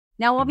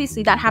Now,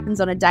 obviously, that happens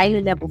on a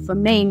daily level for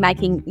me,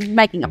 making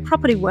a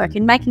property work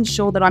and making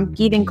sure that I'm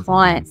giving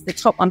clients the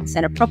top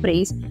 1% of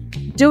properties,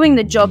 doing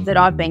the job that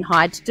I've been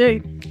hired to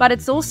do. But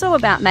it's also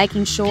about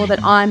making sure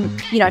that I'm,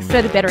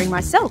 further bettering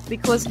myself,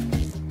 because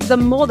the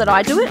more that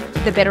I do it,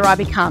 the better I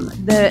become.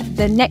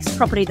 The next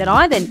property that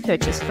I then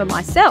purchase for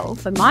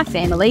myself and my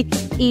family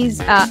is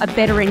a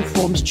better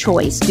informed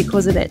choice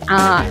because of it.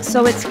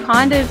 So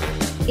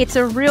it's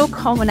a real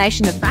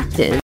culmination of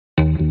factors.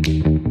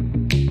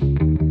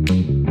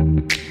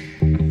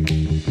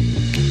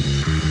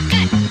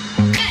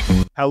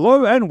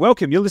 Hello and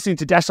welcome. You're listening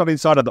to Dashed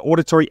Insider, the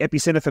auditory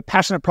epicenter for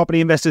passionate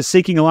property investors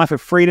seeking a life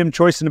of freedom,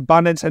 choice and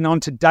abundance. And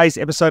on today's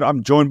episode,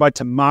 I'm joined by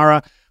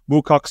Tamara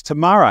Wilcox.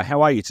 Tamara,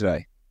 how are you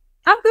today?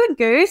 I'm good,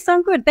 Goose.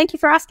 I'm good. Thank you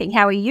for asking.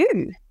 How are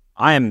you?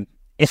 I am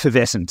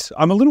effervescent.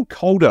 I'm a little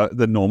colder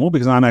than normal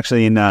because I'm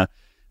actually in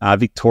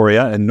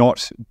Victoria and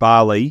not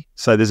Bali.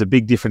 So there's a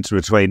big difference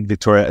between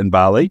Victoria and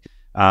Bali.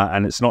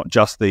 And it's not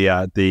just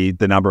the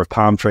number of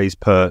palm trees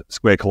per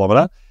square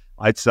kilometre.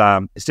 It's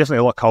definitely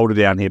a lot colder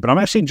down here, but I'm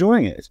actually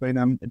enjoying it.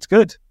 It's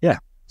good. Yeah,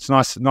 it's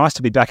nice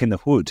to be back in the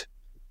hood.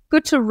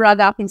 Good to rug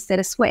up instead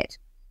of sweat.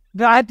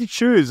 If I had to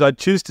choose, I'd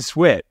choose to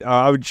sweat.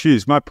 I would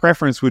choose. My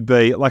preference would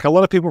be, like, a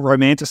lot of people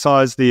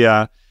romanticize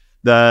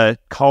the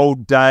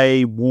cold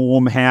day,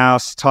 warm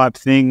house type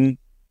thing.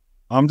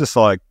 I'm just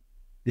like,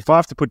 if I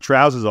have to put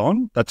trousers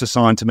on, that's a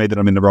sign to me that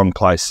I'm in the wrong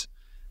place.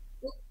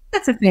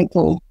 That's a fair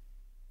call.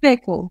 Fair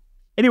call.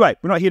 Anyway,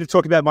 we're not here to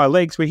talk about my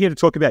legs. We're here to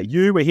talk about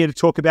you. We're here to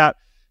talk about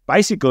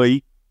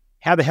basically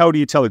how the hell do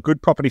you tell a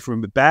good property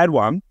from a bad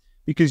one?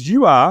 Because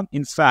you are,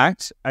 in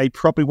fact,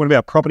 one of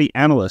our property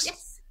analysts.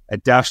 Yes.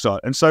 At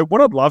Dashdot. And so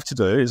what I'd love to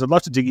do is I'd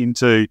love to dig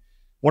into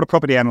what a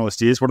property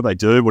analyst is. What do they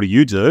do? What do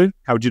you do?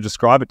 How would you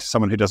describe it to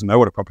someone who doesn't know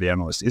what a property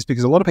analyst is?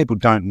 Because a lot of people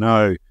don't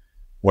know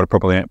what a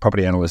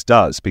property analyst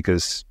does,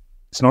 because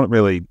it's not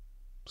really,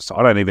 so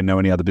I don't even know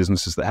any other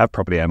businesses that have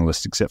property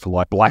analysts except for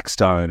like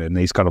Blackstone and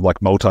these kind of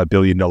like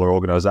multi-billion-dollar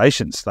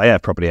organizations. They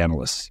have property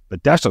analysts,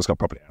 but Dashdot's got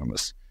property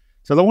analysts.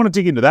 So I want to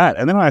dig into that.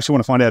 And then I actually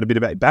want to find out a bit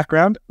about your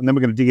background. And then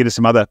we're going to dig into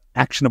some other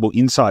actionable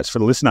insights for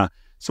the listener.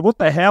 So what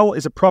the hell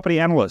is a property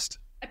analyst?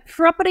 A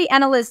property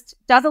analyst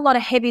does a lot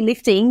of heavy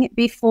lifting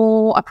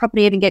before a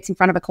property even gets in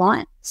front of a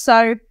client.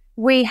 So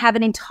we have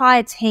an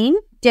entire team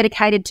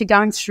dedicated to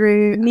going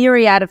through a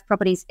myriad of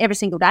properties every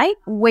single day.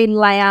 We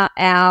lay out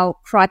our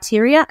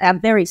criteria, our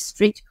very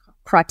strict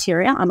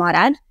criteria, I might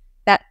add,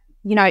 that,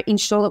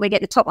 ensure that we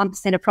get the top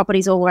 1% of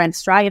properties all around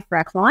Australia for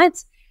our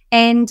clients.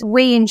 And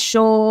we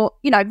ensure,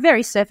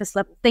 very surface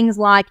level things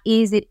like,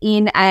 is it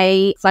in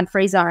a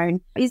flood-free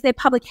zone? Is there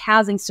public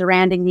housing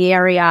surrounding the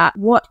area?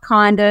 What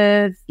kind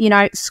of,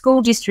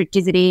 school district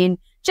is it in?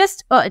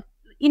 Just,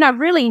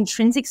 really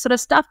intrinsic sort of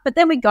stuff. But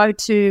then we go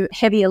to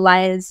heavier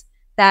layers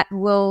that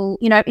will,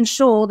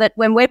 ensure that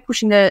when we're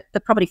pushing the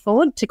property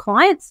forward to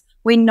clients,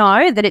 we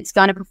know that it's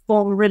going to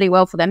perform really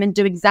well for them and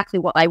do exactly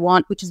what they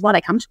want, which is why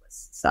they come to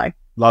us. So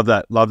love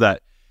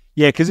that.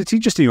 Yeah, because it's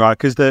interesting, right?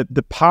 Because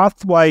the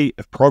pathway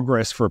of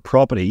progress for a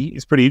property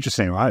is pretty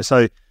interesting, right?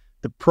 So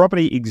the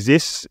property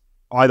exists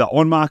either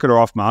on market or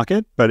off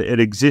market, but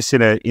it exists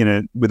with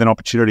an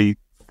opportunity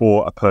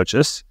for a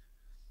purchase.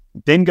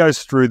 Then goes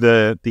through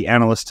the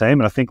analyst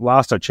team, and I think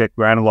last I checked,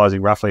 we're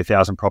analysing roughly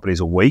 1,000 properties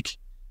a week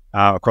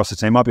across the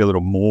team. Might be a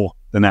little more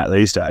than that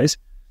these days.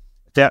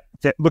 Look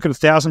at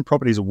 1,000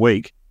 properties a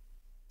week.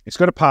 It's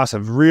got to pass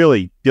a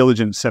really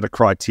diligent set of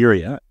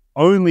criteria.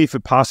 Only if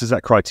it passes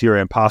that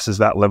criteria and passes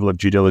that level of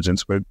due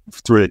diligence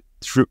through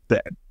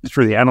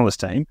the analyst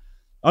team,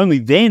 only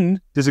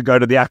then does it go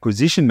to the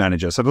acquisition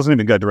manager. So it doesn't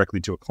even go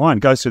directly to a client.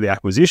 It goes to the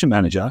acquisition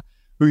manager,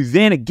 who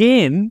then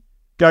again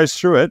goes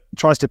through it,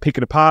 tries to pick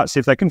it apart,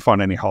 see if they can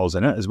find any holes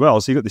in it as well.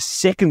 So you've got the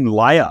second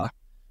layer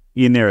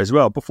in there as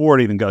well before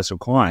it even goes to a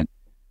client.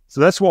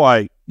 So that's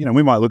why,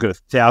 we might look at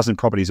 1,000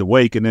 properties a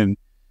week, and then,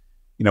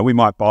 we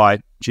might buy,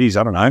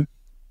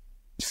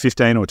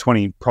 15 or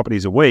 20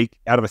 properties a week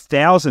out of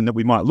 1,000 that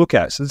we might look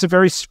at. So it's a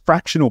very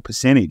fractional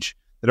percentage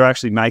that are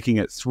actually making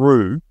it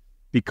through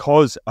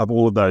because of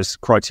all of those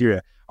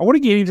criteria. I want to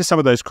get into some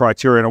of those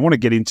criteria, and I want to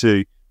get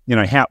into,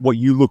 what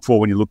you look for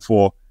when you look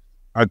for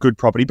a good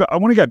property. But I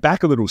want to go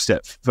back a little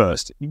step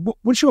first.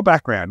 What's your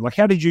background? Like,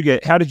 how did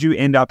you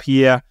end up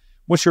here?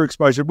 What's your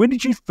exposure? When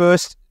did you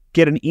first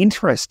get an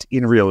interest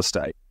in real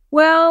estate?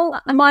 Well,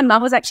 my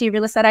mum was actually a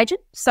real estate agent.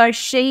 So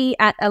she,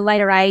 at a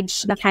later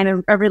age,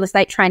 became a real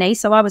estate trainee.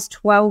 So I was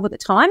 12 at the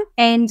time,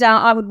 and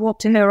I would walk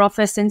to her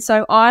office. And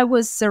so I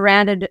was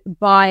surrounded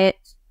by it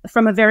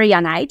from a very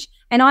young age,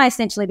 and I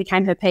essentially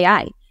became her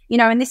PA.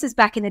 And this is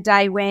back in the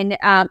day when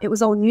it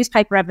was all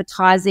newspaper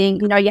advertising.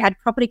 You had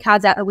property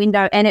cards out the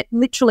window, and it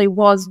literally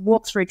was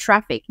walk through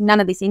traffic, none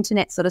of this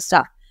internet sort of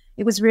stuff.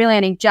 It was really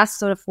only just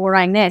sort of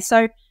foraying there.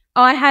 So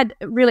I had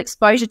real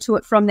exposure to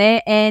it from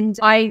there, and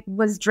I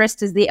was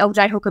dressed as the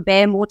LJ Hooker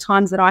Bear more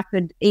times than I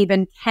could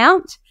even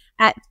count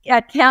at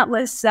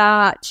countless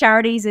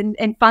charities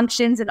and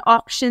functions and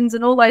auctions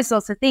and all those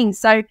sorts of things.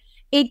 So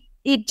it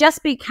it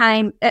just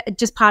became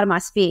just part of my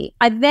sphere.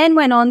 I then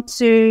went on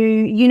to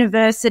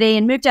university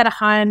and moved out of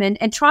home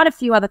and tried a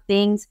few other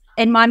things.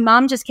 And my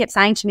mum just kept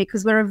saying to me,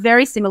 because we're a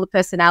very similar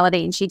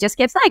personality, and she just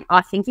kept saying,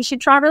 I think you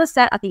should try real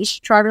estate. I think you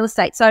should try real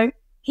estate. So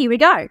here we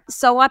go.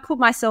 So I put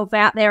myself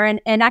out there,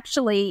 and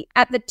actually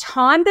at the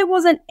time there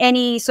wasn't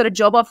any sort of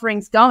job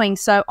offerings going.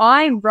 So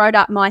I wrote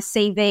up my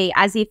CV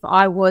as if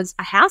I was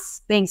a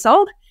house being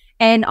sold,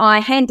 and I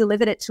hand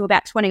delivered it to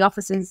about 20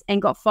 offices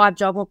and got 5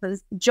 job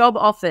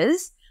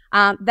offers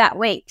that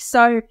week.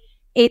 So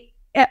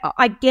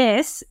I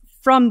guess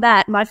from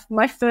that,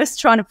 my first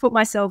trying to put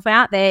myself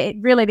out there, it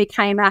really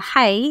became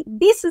hey,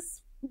 this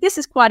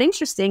is quite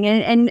interesting,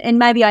 and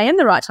maybe I am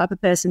the right type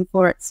of person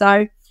for it.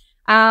 So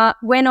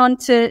went on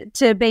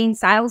to be in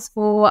sales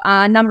for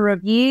a number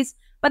of years,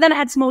 but then I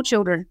had small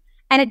children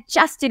and it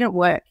just didn't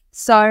work.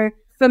 So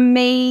for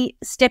me,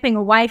 stepping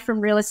away from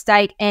real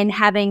estate and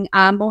having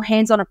a more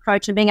hands-on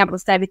approach and being able to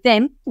stay with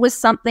them was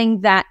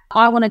something that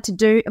I wanted to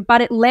do,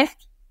 but it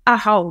left a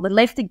hole, it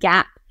left a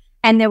gap.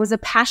 And there was a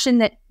passion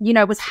that,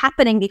 was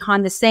happening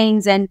behind the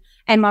scenes. And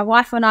my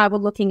wife and I were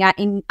looking at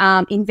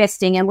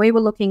investing, and we were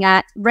looking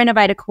at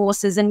renovator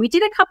courses, and we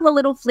did a couple of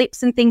little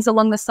flips and things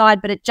along the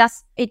side, but it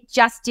just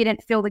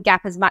didn't fill the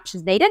gap as much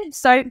as needed.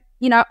 So,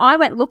 I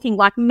went looking,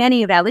 like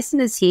many of our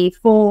listeners here,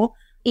 for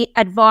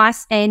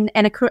advice and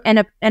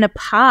a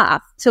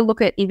path to look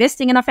at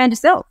investing, and I found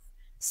yourself.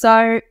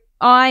 So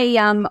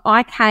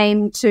I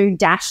came to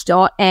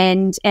Dashdot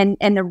and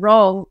the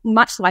role,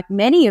 much like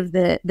many of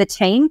the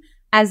team,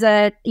 as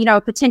a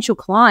potential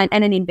client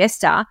and an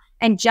investor,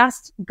 and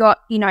just got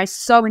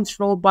so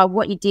enthralled by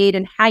what you did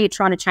and how you're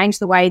trying to change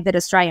the way that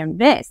Australia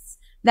invests,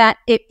 that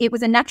it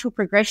was a natural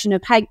progression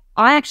of, hey,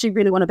 I actually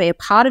really want to be a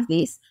part of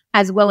this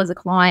as well as a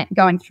client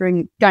going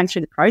through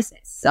the process.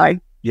 So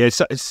yeah,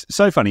 it's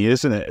so funny,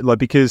 isn't it? Like,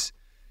 because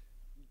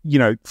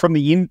from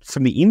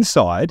the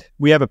inside,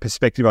 we have a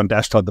perspective on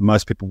Dashdot that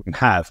most people wouldn't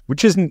have,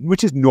 which is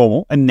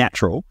normal and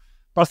natural.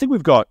 But I think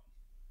we've got,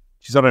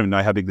 I don't even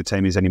know how big the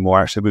team is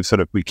anymore. Actually,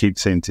 we keep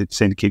seem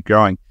to keep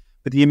growing.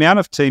 But the amount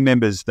of team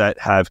members that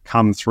have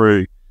come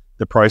through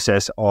the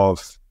process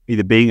of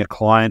either being a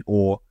client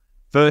or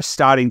first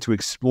starting to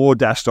explore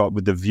Dashdot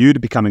with the view to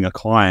becoming a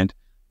client,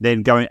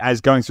 then going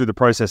through the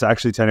process,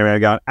 actually turning around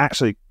and going,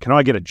 actually, can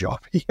I get a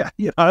job here?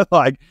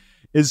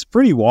 It's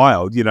pretty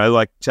wild,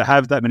 to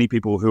have that many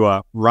people who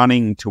are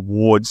running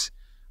towards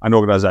an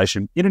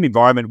organization in an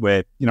environment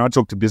where, I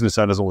talk to business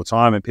owners all the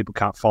time and people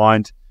can't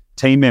find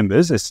team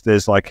members. It's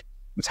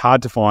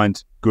hard to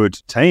find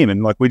good team.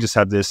 And we just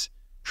have this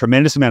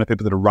tremendous amount of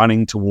people that are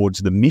running towards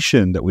the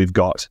mission that we've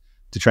got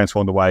to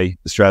transform the way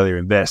Australia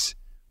invests,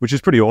 which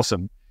is pretty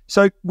awesome.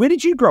 So where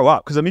did you grow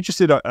up? Because I'm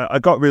interested. I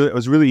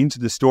was really into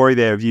the story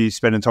there of you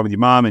spending time with your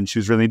mum, and she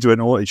was really into it,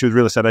 and she was a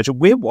real estate agent.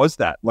 Where was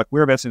that?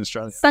 Whereabouts in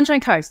Australia?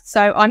 Sunshine Coast.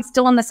 So I'm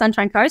still on the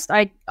Sunshine Coast.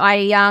 I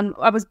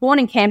was born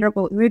in Canberra,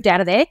 but moved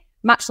out of there,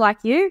 much like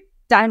you.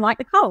 Don't like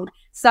the cold.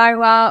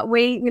 So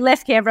we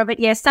left Canberra, but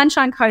yeah,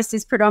 Sunshine Coast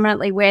is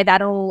predominantly where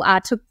that all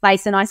took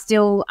place, and I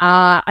still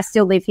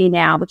live here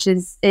now, which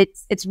is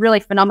it's really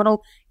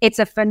phenomenal. It's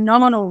a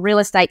phenomenal real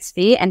estate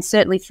sphere, and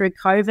certainly through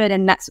COVID,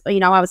 and that's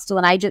I was still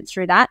an agent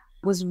through that.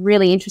 It was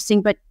really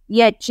interesting, but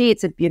yeah,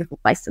 it's a beautiful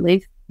place to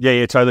live.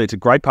 Yeah, totally. It's a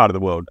great part of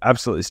the world,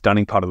 absolutely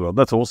stunning part of the world.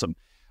 That's awesome.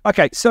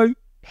 Okay, so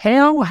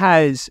how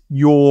has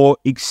your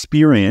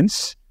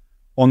experience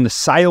on the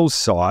sales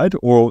side,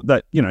 or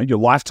that your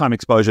lifetime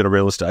exposure to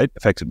real estate,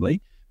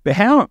 effectively, but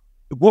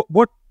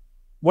what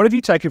have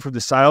you taken from the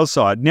sales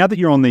side now that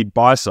you're on the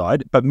buy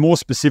side? But more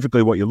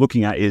specifically, what you're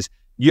looking at is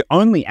you're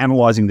only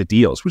analyzing the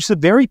deals, which is a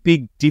very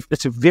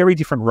it's a very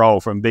different role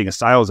from being a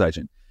sales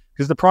agent,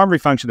 because the primary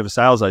function of a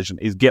sales agent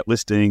is get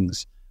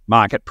listings,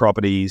 market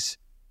properties.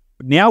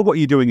 Now what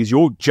you're doing is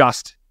you're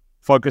just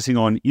focusing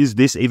on, is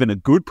this even a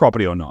good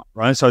property or not,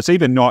 right? So it's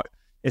not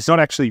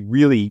actually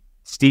really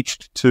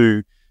stitched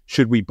to,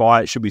 should we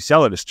buy it? Should we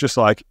sell it? It's just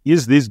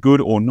is this good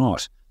or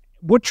not?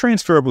 What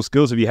transferable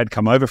skills have you had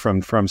come over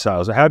from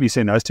sales? Or how have you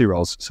seen those two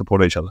roles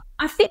support each other?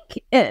 I think,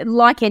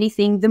 like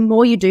anything, the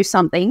more you do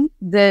something,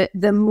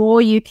 the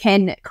more you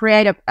can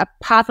create a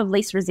path of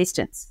least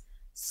resistance.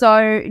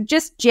 So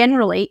just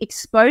generally,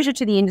 exposure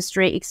to the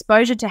industry,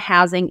 exposure to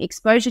housing,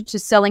 exposure to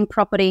selling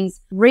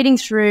properties, reading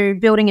through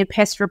building and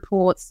pest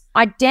reports,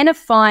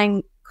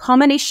 identifying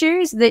common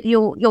issues that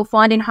you'll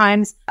find in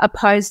homes,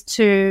 opposed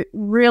to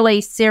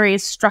really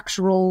serious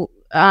structural,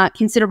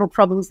 considerable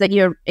problems that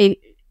you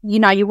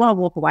want to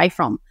walk away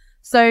from.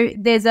 So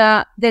there's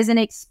an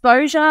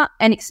exposure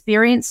and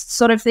experience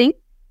sort of thing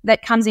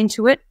that comes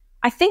into it.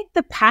 I think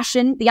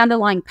the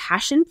underlying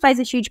passion plays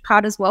a huge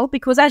part as well,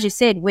 because as you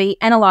said, we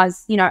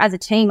analyze, as a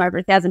team over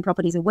 1,000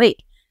 properties a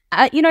week.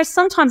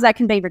 Sometimes that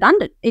can be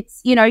redundant.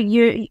 It's,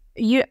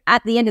 you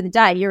at the end of the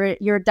day,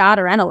 you're a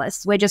data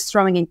analyst. We're just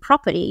throwing in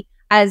property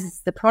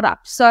as the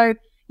product. So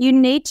you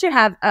need to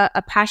have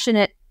a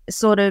passionate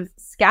sort of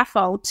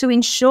scaffold to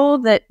ensure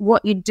that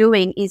what you're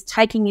doing is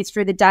taking you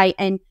through the day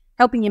and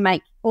helping you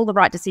make all the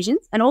right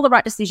decisions, and all the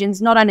right decisions,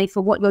 not only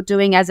for what you're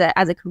doing as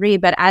a career,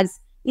 but as,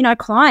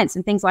 clients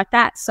and things like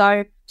that.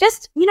 So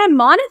just,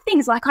 minor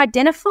things like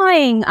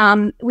identifying,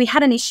 we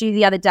had an issue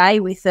the other day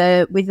with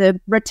a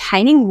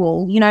retaining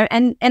wall,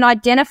 and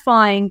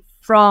identifying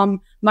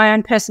from my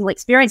own personal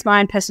experience, my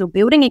own personal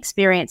building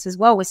experience as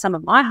well with some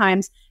of my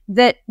homes,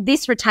 that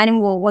this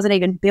retaining wall wasn't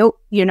even built,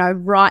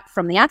 right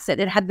from the outset.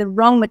 It had the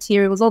wrong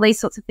materials, all these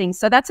sorts of things.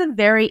 So that's a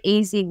very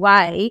easy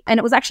way. And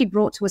it was actually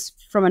brought to us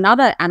from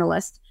another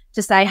analyst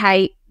to say,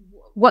 hey,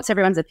 what's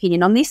everyone's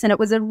opinion on this? And it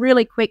was a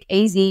really quick,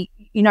 easy,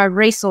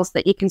 resource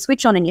that you can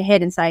switch on in your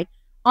head and say,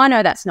 I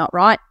know that's not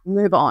right,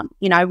 move on.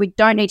 We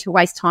don't need to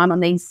waste time on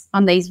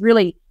these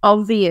really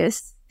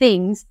obvious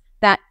things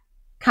that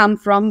come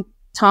from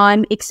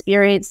time,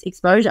 experience,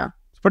 exposure.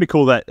 It's pretty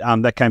cool that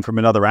that came from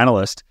another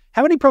analyst.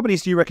 How many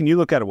properties do you reckon you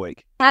look at a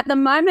week? At the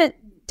moment,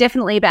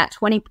 definitely about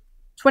 20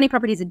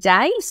 properties a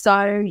day.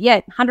 So,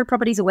 100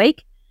 properties a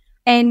week.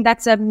 And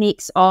that's a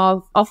mix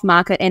of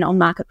off-market and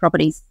on-market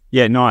properties.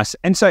 Yeah, nice.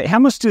 And so how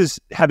much does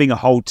having a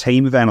whole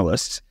team of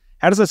analysts,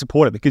 how does that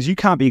support it? Because you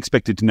can't be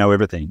expected to know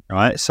everything,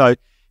 right? So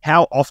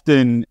how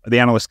often are the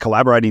analysts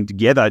collaborating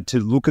together to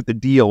look at the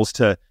deals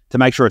to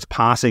make sure it's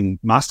passing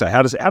muster?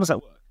 How does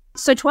that work?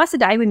 So twice a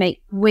day we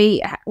meet.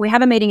 We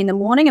have a meeting in the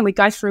morning and we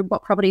go through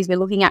what properties we're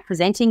looking at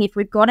presenting. If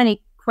we've got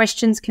any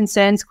questions,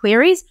 concerns,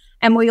 queries,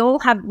 and we all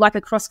have like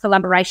a cross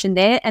collaboration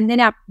there. And then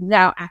our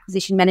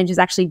acquisition managers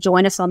actually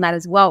join us on that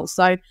as well.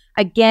 So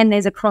again,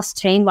 there's a cross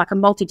team, like a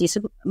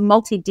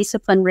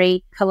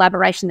multidisciplinary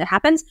collaboration that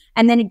happens.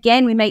 And then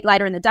again, we meet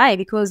later in the day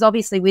because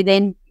obviously we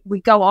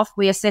go off,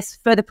 we assess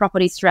further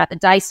properties throughout the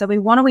day. So we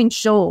want to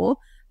ensure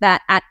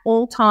that at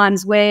all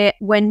times we're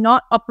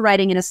not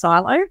operating in a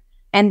silo,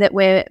 and that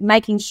we're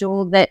making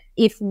sure that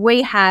if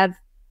we have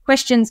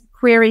questions,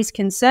 queries,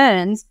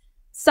 concerns,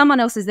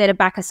 someone else is there to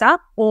back us up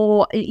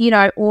or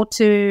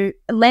to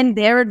lend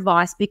their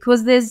advice,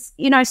 because there's,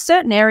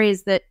 certain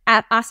areas that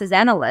us as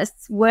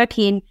analysts work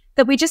in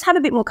that we just have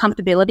a bit more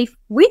comfortability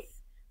with.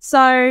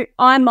 So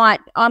I might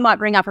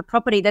bring up a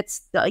property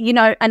that's,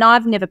 and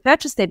I've never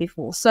purchased there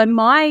before. So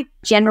my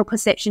general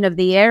perception of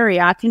the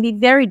area can be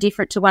very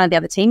different to one of the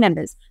other team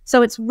members.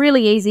 So it's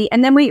really easy.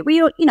 And then we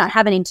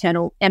have an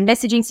internal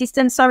messaging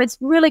system. So it's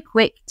really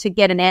quick to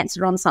get an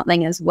answer on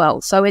something as well.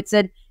 So it's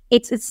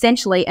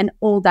essentially an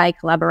all-day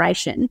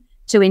collaboration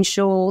to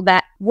ensure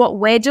that what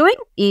we're doing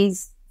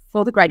is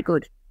for the greater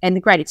good and the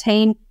greater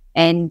team,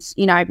 and,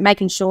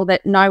 making sure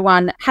that no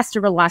one has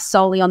to rely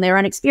solely on their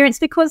own experience,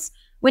 because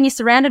when you're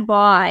surrounded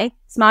by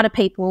smarter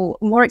people,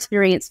 more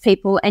experienced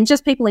people, and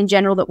just people in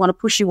general that want to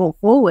push you all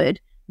forward,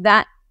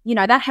 that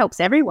helps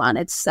everyone.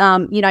 It's,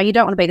 you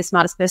don't want to be the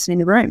smartest person in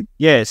the room.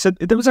 Yeah. So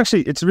that was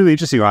actually, it's really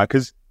interesting, right?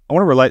 Because I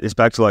want to relate this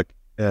back to like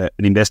an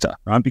investor,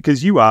 right?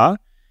 Because you are,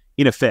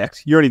 in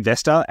effect, you're an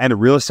investor and a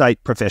real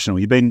estate professional.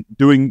 You've been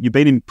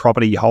in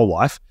property your whole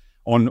life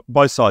on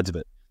both sides of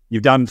it.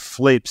 You've done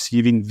flips,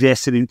 you've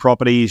invested in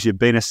properties, you've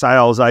been a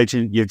sales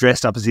agent, you've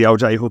dressed up as the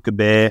LJ Hooker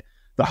Bear,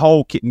 the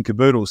whole kit and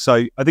caboodle.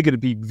 So I think it'd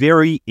be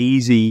very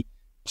easy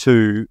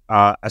to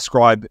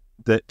ascribe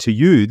that to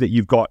you, that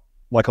you've got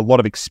like a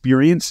lot of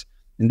experience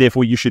and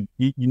therefore you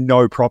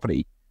know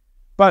property.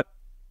 But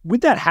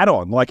with that hat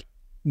on, like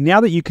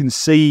now that you can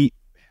see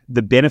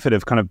the benefit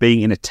of kind of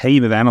being in a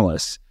team of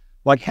analysts,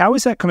 like how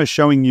is that kind of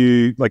showing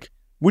you, like,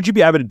 would you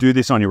be able to do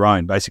this on your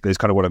own, basically, is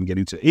kind of what I'm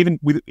getting to. Even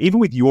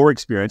with your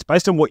experience,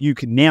 based on what you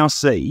can now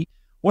see,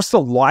 what's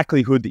the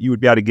likelihood that you would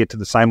be able to get to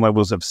the same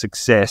levels of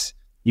success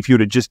if you were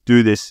to just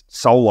do this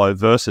solo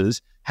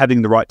versus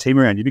having the right team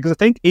around you? Because I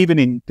think even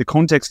in the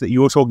context that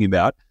you're talking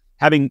about,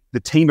 having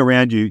the team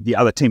around you, the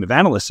other team of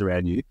analysts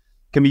around you,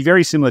 can be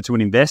very similar to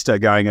an investor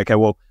going, okay,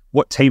 well,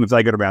 what team have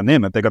they got around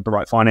them? Have they got the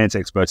right finance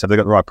experts? Have they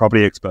got the right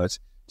property experts?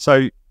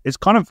 So it's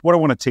kind of what I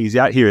want to tease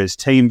out here is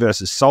team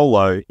versus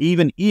solo,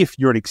 even if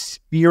you're an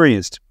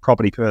experienced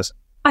property person.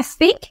 I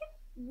think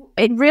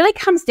it really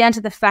comes down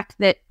to the fact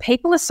that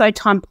people are so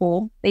time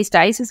poor these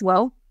days as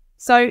well.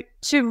 So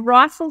to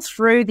rifle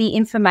through the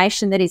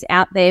information that is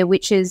out there,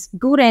 which is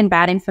good and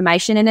bad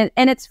information, and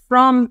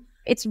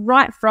it's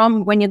right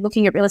from when you're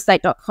looking at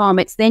realestate.com,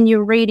 it's then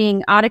you're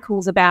reading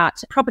articles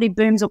about property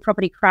booms or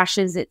property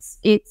crashes.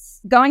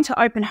 It's going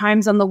to open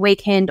homes on the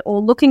weekend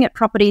or looking at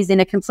properties in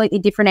a completely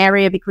different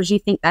area because you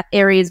think that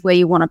area is where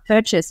you want to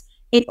purchase.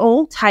 It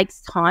all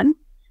takes time,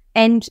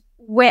 and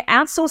we're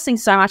outsourcing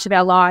so much of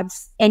our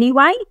lives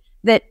anyway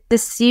that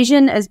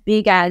decision as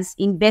big as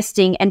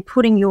investing and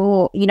putting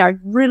your,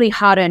 really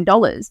hard-earned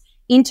dollars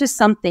into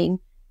something,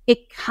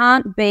 it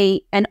can't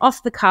be an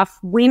off-the-cuff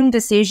whim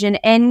decision.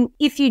 And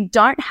if you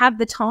don't have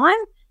the time,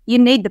 you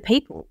need the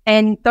people.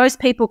 And those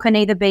people can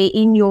either be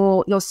in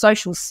your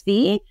social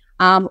sphere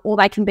or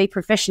they can be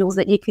professionals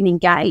that you can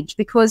engage.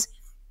 Because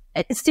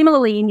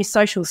similarly in your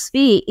social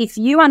sphere, if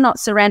you are not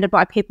surrounded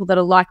by people that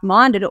are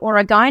like-minded or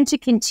are going to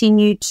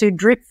continue to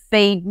drip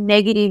feed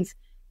negative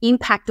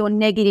impact or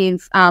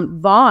negative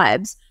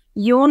vibes,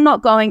 you're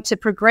not going to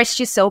progress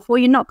yourself, or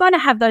you're not going to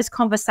have those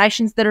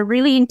conversations that are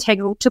really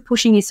integral to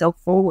pushing yourself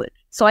forward.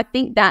 So I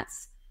think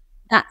that's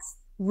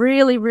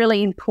really,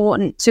 really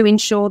important to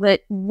ensure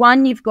that,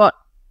 one, you've got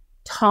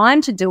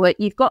time to do it.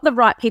 You've got the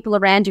right people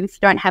around you if you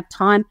don't have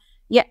time.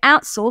 You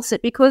outsource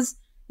it, because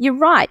you're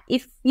right.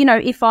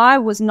 If I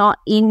was not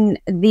in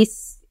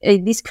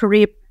this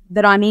career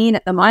that I'm in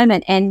at the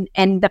moment, and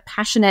the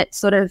passionate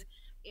sort of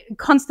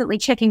constantly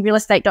checking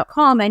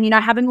realestate.com and,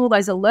 having all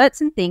those alerts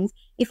and things,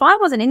 if I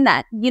wasn't in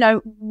that,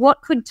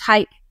 what could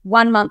take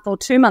 1 month or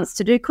 2 months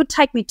to do could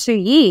take me 2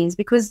 years,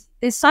 because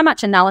there's so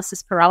much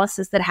analysis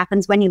paralysis that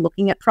happens when you're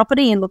looking at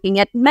property and looking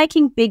at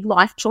making big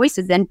life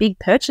choices and big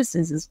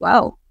purchases as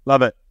well.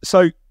 Love it.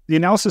 So the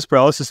analysis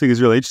paralysis thing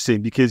is really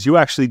interesting, because you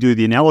actually do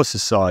the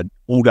analysis side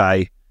all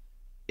day,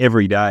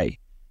 every day.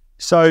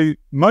 So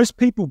most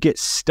people get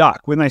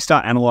stuck when they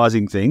start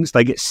analysing things.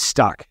 They get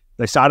stuck.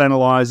 They start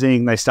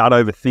analysing, they start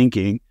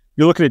overthinking.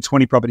 You're looking at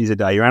 20 properties a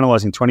day. You're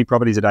analysing 20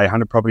 properties a day,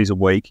 100 properties a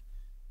week.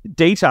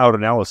 Detailed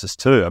analysis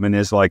too. I mean,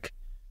 there's like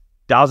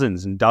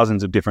dozens and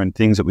dozens of different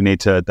things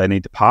that they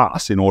need to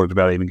pass in order to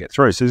be able to even get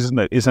through. So isn't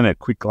it a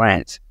quick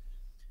glance?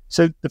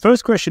 So the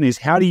first question is,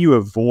 how do you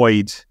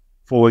avoid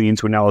falling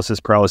into analysis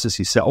paralysis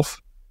yourself?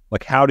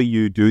 Like, how do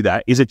you do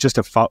that? Is it just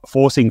a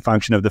forcing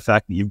function of the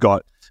fact that you've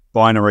got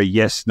binary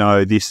yes,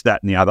 no, this,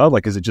 that, and the other?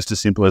 Like, is it just as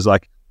simple as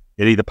like,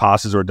 it either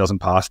passes or it doesn't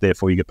pass,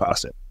 therefore you get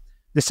past it?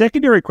 The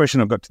secondary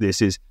question I've got to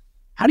this is,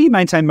 how do you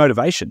maintain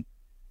motivation?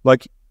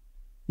 Like,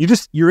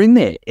 you're in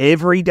there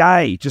every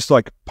day, just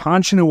like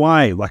punching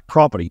away, like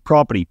property.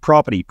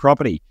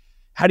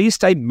 How do you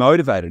stay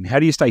motivated and how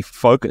do you stay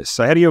focused?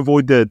 So how do you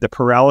avoid the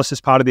paralysis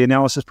part of the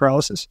analysis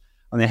paralysis?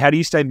 And then how do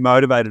you stay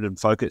motivated and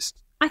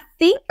focused? I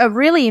think a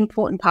really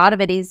important part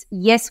of it is,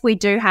 yes, we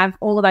do have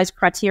all of those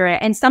criteria,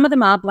 and some of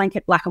them are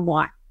blanket black and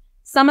white.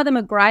 Some of them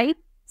are grey.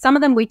 Some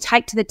of them we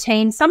take to the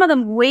team. Some of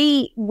them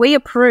we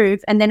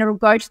approve, and then it'll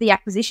go to the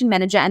acquisition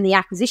manager, and the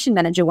acquisition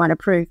manager won't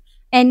approve.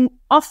 And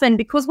often,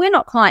 because we're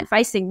not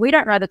client-facing, we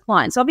don't know the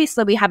clients.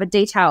 Obviously, we have a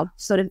detailed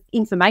sort of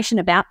information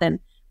about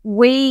them.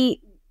 We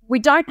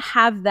don't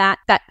have that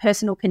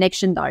personal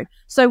connection, though.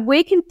 So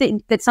we can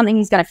think that something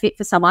is going to fit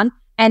for someone,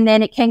 and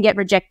then it can get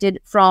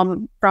rejected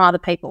from other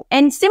people.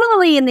 And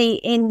similarly in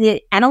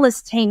the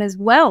analyst team as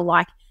well,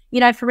 like,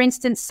 for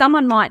instance,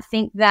 someone might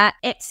think that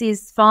X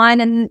is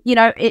fine and,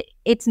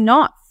 it's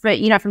not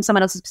from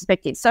someone else's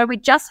perspective. So we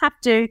just have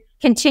to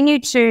continue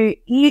to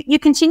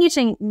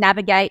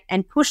navigate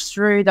and push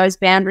through those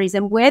boundaries.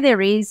 And where there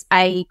is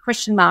a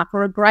question mark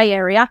or a grey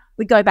area,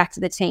 we go back to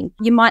the team.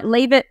 You might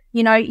leave it,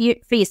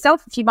 for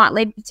yourself, if you might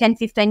leave it for 10,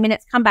 15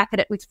 minutes, come back at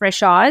it with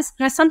fresh eyes.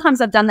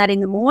 Sometimes I've done that in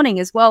the morning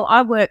as well.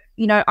 I work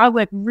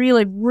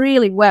really,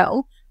 really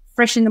well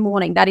fresh in the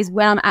morning. That is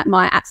when I'm at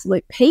my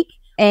absolute peak.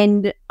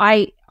 And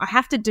I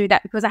have to do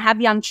that because I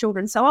have young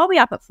children. So I'll be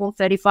up at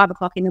 4:30, 5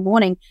 o'clock in the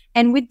morning.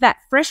 And with that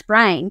fresh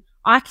brain,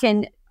 I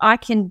can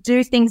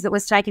do things that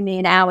was taking me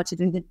an hour to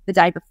do the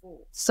day before.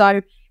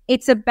 So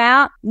it's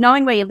about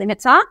knowing where your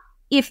limits are.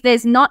 If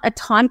there's not a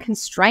time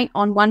constraint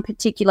on one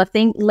particular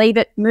thing, leave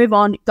it, move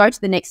on, go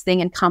to the next thing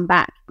and come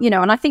back.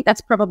 And I think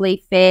that's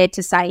probably fair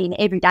to say in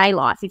everyday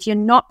life. If you're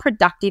not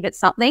productive at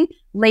something,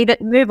 leave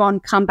it, move on,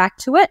 come back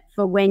to it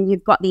for when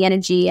you've got the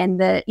energy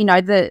and the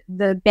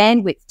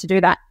bandwidth to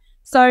do that.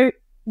 So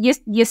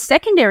your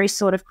secondary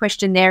sort of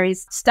question there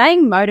is,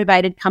 staying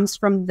motivated comes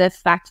from the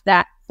fact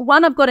that,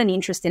 one, I've got an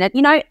interest in it.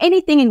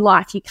 Anything in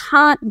life, you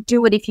can't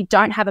do it if you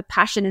don't have a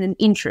passion and an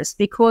interest,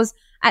 because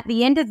at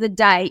the end of the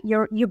day,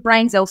 your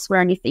brain's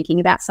elsewhere and you're thinking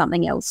about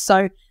something else.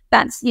 So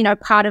that's,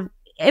 part of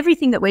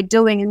everything that we're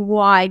doing, and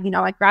why,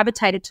 I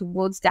gravitated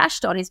towards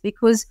Dashdot is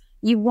because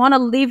you want to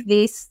live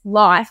this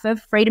life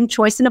of freedom,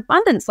 choice and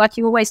abundance like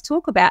you always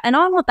talk about. And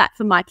I want that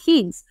for my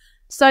kids.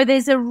 So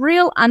there's a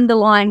real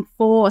underlying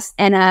force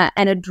and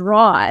a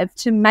drive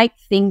to make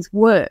things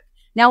work.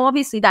 Now,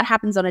 obviously, that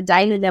happens on a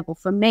daily level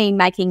for me,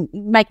 making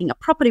a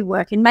property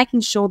work and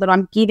making sure that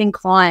I'm giving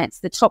clients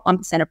the top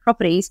 1% of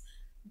properties,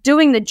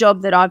 doing the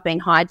job that I've been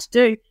hired to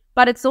do.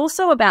 But it's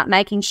also about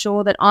making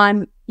sure that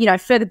I'm,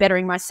 further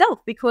bettering myself,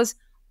 because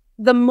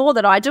the more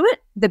that I do it,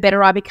 the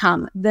better I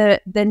become. The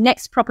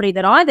next property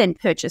that I then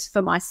purchase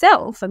for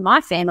myself and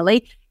my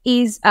family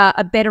is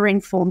a better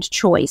informed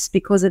choice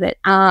because of it.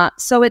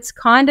 So it's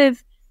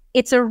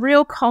a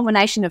real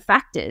culmination of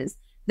factors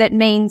that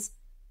means,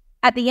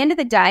 at the end of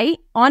the day,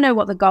 I know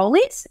what the goal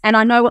is, and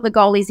I know what the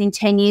goal is in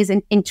 10 years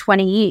and in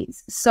 20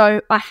 years.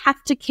 So I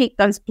have to keep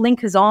those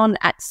blinkers on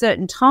at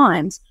certain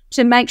times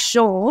to make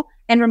sure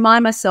and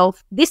remind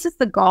myself, this is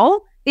the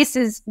goal. This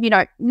is,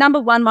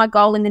 number one, my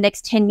goal in the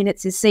next 10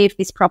 minutes is see if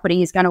this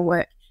property is going to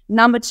work.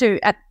 Number two,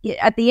 at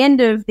the end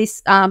of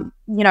this,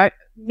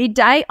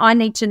 midday, I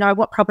need to know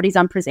what properties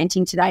I'm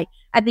presenting today.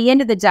 At the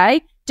end of the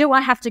day, do I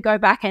have to go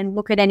back and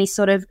look at any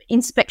sort of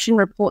inspection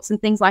reports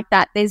and things like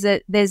that? There's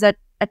a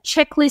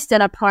checklist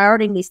and a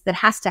priority list that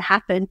has to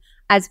happen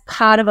as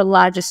part of a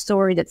larger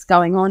story that's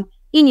going on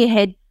in your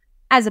head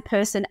as a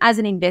person, as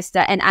an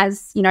investor, and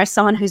as,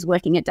 someone who's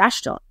working at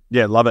Dashdot.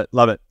 Yeah, love it.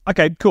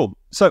 Okay, cool.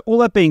 So all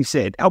that being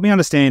said, help me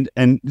understand,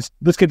 and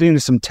let's get into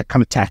some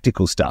kind of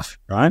tactical stuff,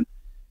 right?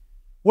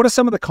 What are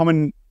some of the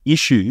common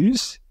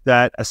issues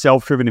that a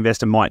self-driven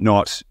investor might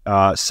not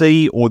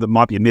see, or that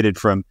might be omitted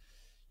from,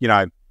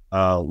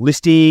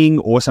 listing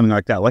or something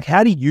like that? Like,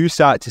 how do you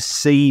start to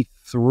see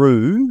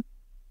through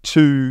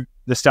to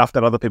the stuff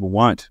that other people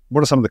won't?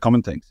 What are some of the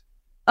common things?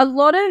 A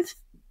lot of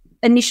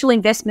initial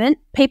investment,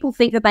 people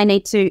think that they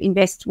need to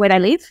invest where they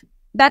live.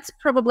 That's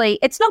probably,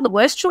 it's not the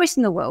worst choice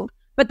in the world,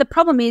 but the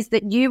problem is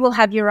that you will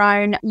have your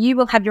own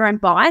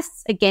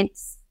bias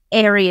against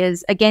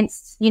areas,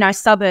 against,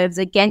 suburbs,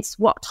 against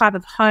what type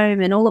of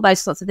home and all of those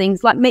sorts of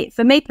things.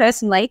 For me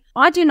personally,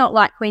 I do not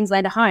like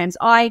Queenslander homes.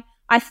 I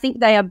think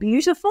they are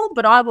beautiful,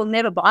 but I will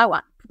never buy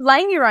one.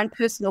 Laying your own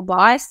personal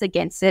bias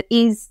against it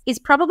is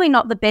probably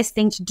not the best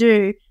thing to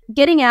do.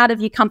 Getting out of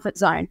your comfort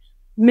zone,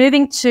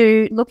 moving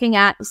to looking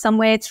at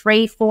somewhere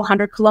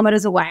 300-400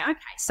 kilometers away. Okay,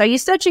 so you're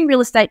searching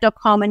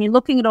realestate.com and you're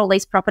looking at all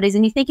these properties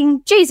and you're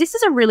thinking, geez, this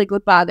is a really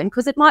good bargain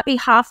because it might be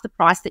half the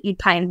price that you'd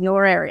pay in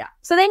your area.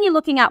 So then you're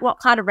looking at what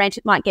kind of rent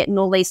it might get and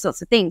all these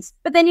sorts of things.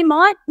 But then you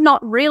might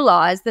not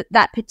realize that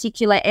that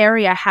particular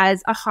area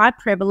has a high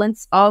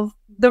prevalence of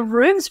the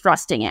roofs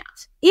rusting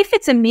out. If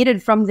it's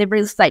emitted from the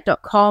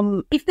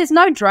realestate.com, if there's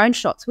no drone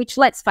shots, which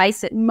let's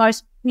face it,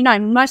 most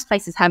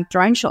places have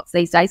drone shots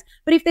these days,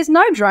 but if there's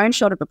no drone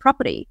shot of a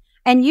property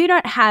and you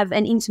don't have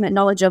an intimate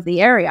knowledge of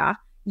the area,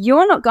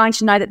 you're not going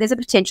to know that there's a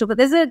potential that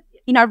there's a,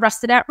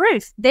 rusted out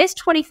roof. There's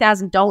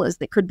 $20,000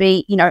 that could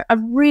be, a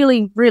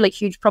really, really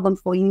huge problem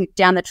for you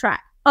down the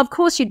track. Of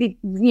course, you'd be,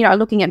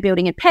 looking at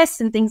building and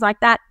pests and things like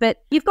that,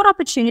 but you've got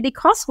opportunity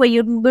costs where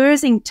you're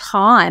losing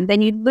time,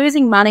 then you're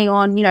losing money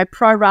on,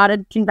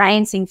 prorated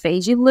conveyancing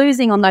fees, you're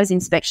losing on those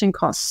inspection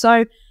costs.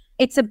 So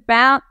it's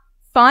about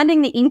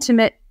finding the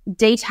intimate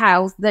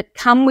details that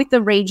come with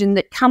the region,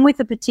 that come with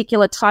a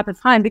particular type of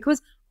home,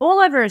 because all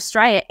over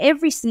Australia,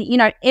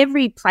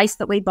 every place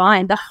that we buy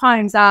in, the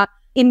homes are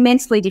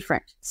immensely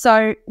different.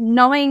 So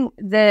knowing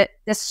the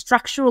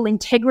structural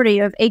integrity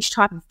of each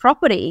type of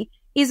property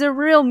is a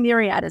real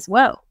myriad as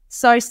well.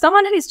 So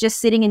someone who's just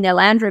sitting in their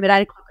lounge room at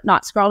 8 o'clock at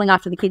night scrolling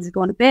after the kids have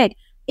gone to bed,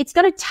 it's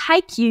going to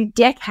take you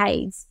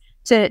decades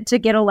to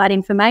get all that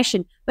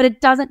information, but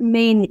it doesn't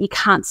mean that you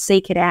can't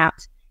seek it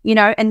out,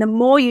 and the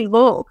more you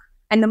look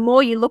and the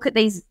more you look at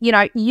these,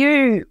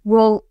 you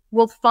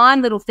will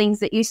find little things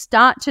that you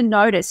start to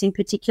notice in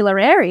particular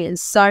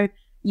areas. So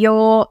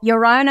your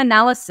own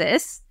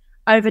analysis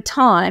over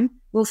time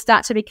will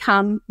start to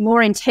become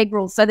more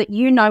integral so that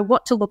you know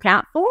what to look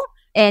out for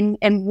and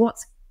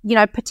what's,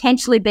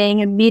 potentially being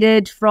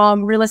emitted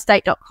from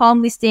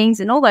realestate.com listings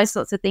and all those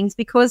sorts of things.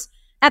 Because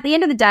at the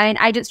end of the day, an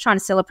agent's trying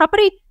to sell a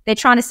property, they're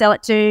trying to sell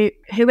it to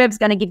whoever's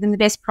going to give them the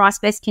best price,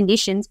 best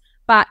conditions,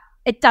 but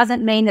it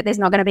doesn't mean that there's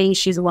not going to be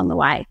issues along the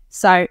way.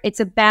 So it's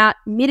about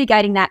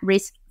mitigating that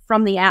risk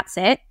from the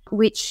outset,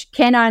 which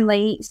can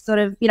only sort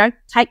of,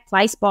 take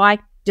place by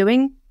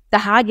doing the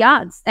hard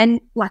yards.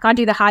 And I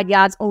do the hard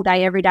yards all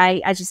day, every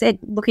day, as you said,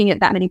 looking at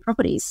that many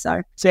properties.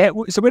 So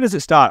where does it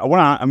start?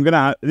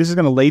 This is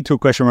going to lead to a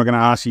question where I'm going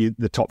to ask you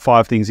the top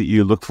 5 things that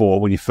you look for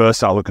when you first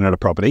start looking at a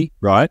property,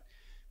 right?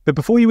 But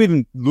before you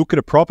even look at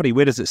a property,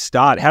 where does it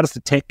start? How does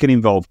the tech get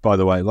involved, by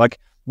the way?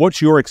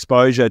 What's your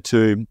exposure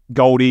to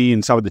Goldie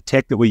and some of the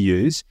tech that we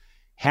use?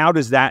 How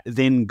does that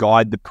then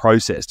guide the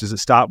process? Does it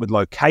start with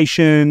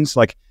locations?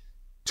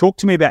 Talk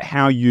to me about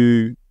how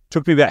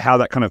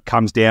that kind of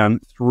comes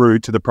down through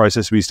to the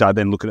process where you start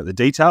then looking at the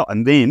detail.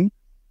 And then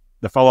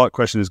the follow-up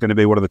question is going to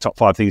be, what are the top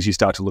 5 things you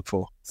start to look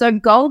for? So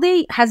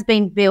Goldie has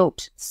been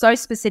built so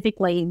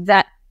specifically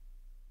that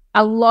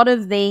a lot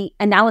of the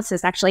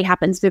analysis actually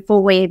happens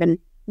before we even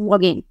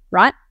log in,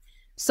 right?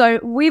 So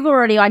we've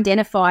already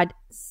identified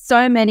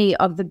so many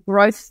of the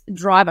growth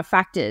driver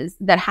factors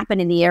that happen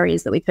in the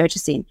areas that we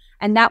purchase in.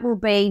 And that will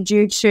be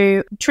due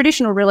to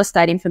traditional real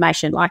estate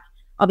information, like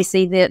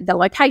obviously the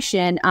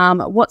location,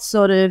 what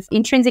sort of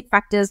intrinsic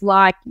factors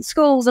like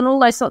schools and all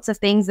those sorts of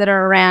things that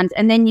are around.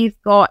 And then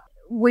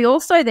we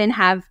also then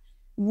have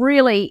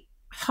really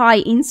high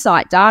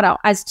insight data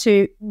as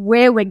to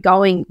where we're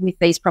going with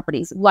these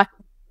properties. Like,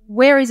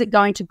 where is it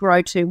going to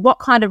grow to? What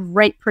kind of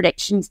rent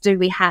predictions do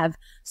we have?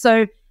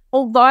 So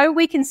although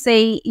we can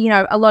see,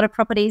 a lot of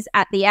properties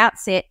at the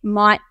outset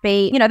might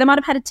be, they might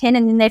have had a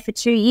tenant in there for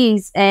 2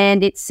 years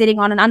and it's sitting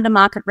on an under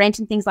market rent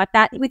and things like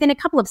that. Within a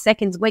couple of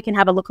seconds, we can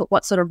have a look at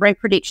what sort of rent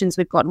predictions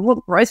we've got and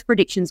what growth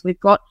predictions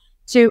we've got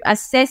to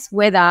assess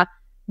whether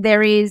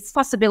there is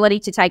possibility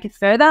to take it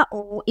further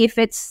or if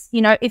it's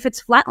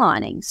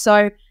flatlining.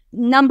 So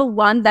number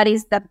one, that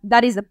is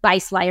the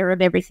base layer of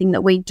everything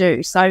that we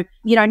do. So,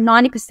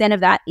 90%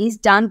 of that is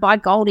done by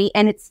Goldie,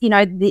 and it's,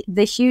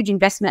 the huge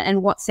investment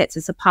and what sets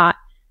us apart.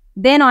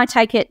 Then I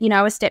take it,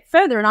 a step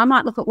further, and I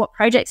might look at what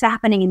projects are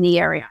happening in the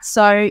area.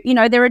 So,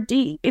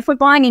 if we're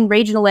buying in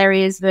regional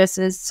areas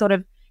versus sort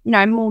of,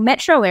 more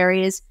metro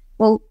areas,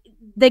 well,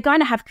 they're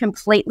going to have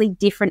completely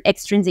different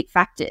extrinsic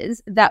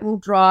factors that will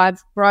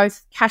drive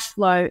growth, cash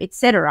flow,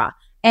 etc.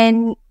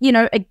 And,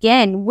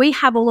 again, we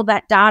have all of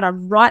that data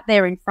right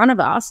there in front of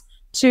us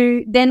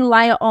to then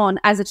layer on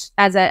as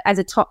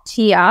a top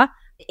tier,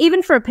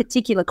 even for a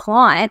particular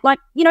client,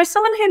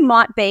 someone who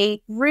might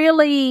be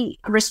really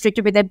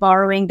restricted with their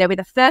borrowing. They're with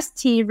a first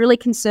tier, really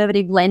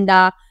conservative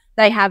lender.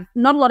 They have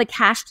not a lot of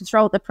cash to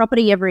throw at the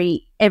property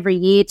every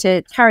year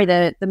to carry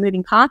the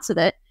moving parts of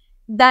it.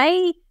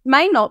 they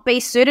may not be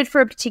suited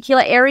for a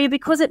particular area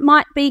because it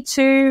might be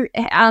too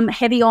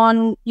heavy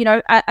on,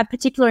 a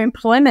particular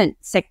employment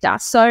sector.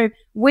 So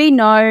we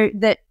know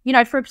that,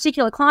 for a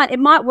particular client, it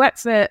might work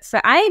for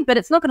A, but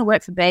it's not going to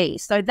work for B.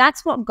 So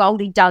that's what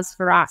Goldie does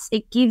for us.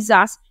 It gives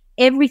us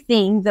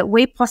everything that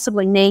we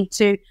possibly need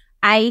to,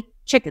 A,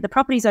 check that the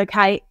property's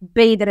okay,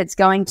 B, that it's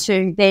going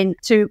to then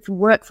to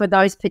work for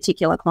those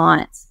particular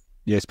clients.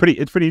 Yeah, it's pretty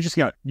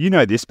interesting. You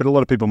know this, but a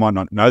lot of people might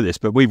not know this,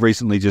 but we've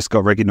recently just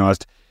got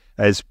recognised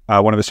as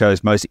one of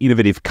Australia's most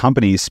innovative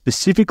companies,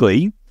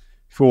 specifically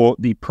for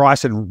the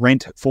price and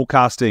rent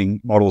forecasting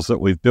models that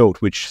we've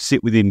built, which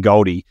sit within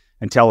Goldie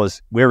and tell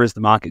us where is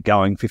the market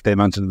going 15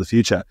 months into the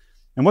future.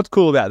 And what's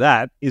cool about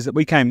that is that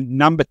we came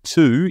number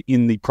 2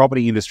 in the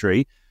property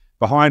industry,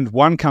 behind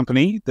one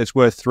company that's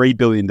worth $3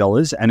 billion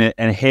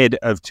and ahead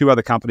of 2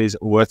 other companies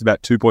that were worth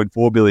about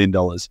 $2.4 billion.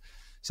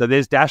 So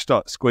there's dash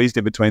dot squeezed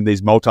in between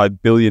these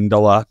multi-billion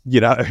dollar,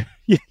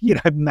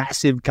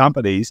 massive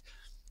companies,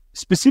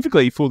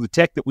 specifically for the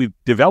tech that we've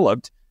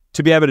developed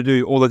to be able to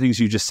do all the things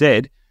you just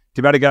said,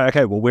 to be able to go,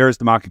 okay, well, where is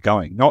the market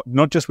going?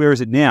 Not just where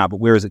is it now, but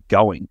where is it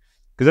going?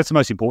 Because that's the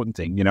most important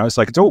thing. It's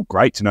like, it's all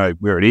great to know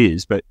where it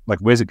is, but like,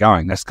 where's it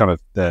going? That's kind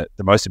of the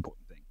most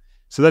important thing.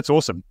 So that's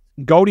awesome.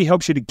 Goldie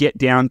helps you to get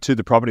down to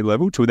the property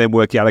level to then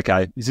work out,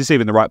 okay, is this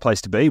even the right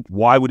place to be?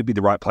 Why would it be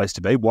the right place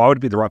to be? Why would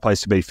it be the right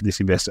place to be for this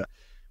investor?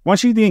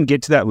 Once you then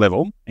get to that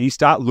level and you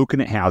start looking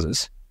at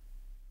houses,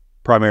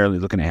 primarily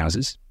looking at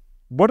houses,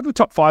 what are the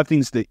top 5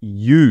 things that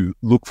you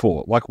look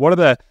for? Like, what are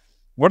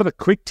the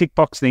quick tick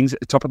box things at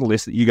the top of the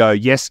list that you go,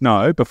 yes,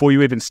 no, before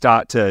you even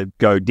start to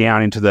go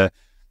down into the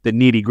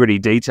nitty gritty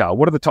detail?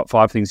 What are the top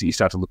 5 things that you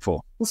start to look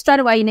for? Well, straight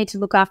away, you need to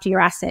look after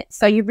your assets.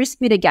 So your risk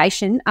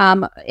mitigation,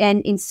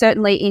 and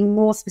certainly in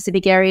more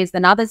specific areas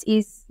than others,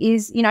 is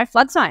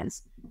flood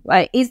zones.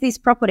 Is this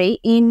property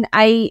in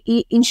a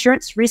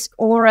insurance risk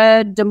or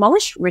a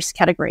demolish risk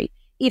category?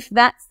 If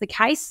that's the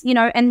case,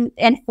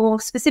 and for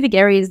specific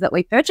areas that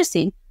we purchase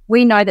in,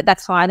 we know that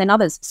that's higher than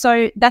others.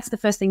 So that's the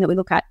first thing that we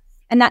look at.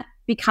 And that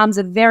becomes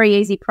a very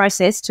easy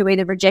process to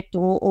either reject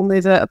or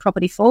move a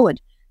property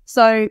forward.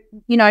 So,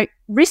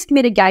 risk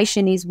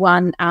mitigation is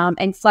one,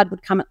 and flood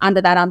would come under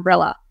that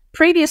umbrella.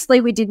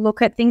 Previously, we did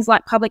look at things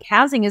like public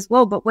housing as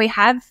well, but we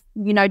have,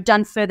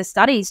 done further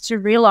studies to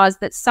realise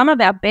that some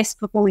of our best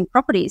performing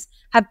properties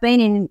have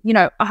been in,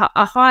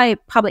 a high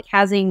public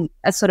housing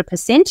sort of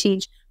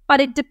percentage,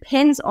 but it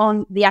depends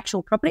on the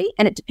actual property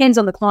and it depends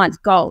on the client's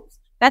goals.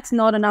 That's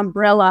not an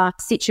umbrella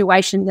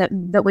situation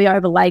that we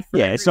overlay for.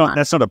 Yeah,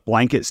 that's not a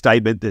blanket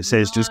statement that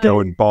says just go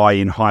and buy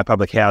in high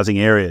public housing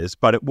areas.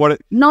 But it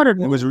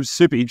was a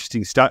super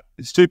interesting study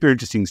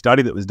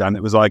that was done.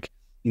 It was like,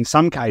 in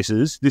some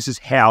cases, this is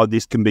how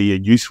this can be a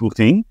useful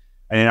thing,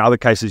 and in other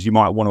cases, you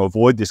might want to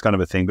avoid this kind of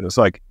a thing. But it's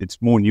like,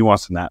 it's more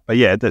nuanced than that. But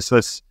yeah, it's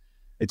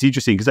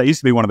interesting because that used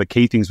to be one of the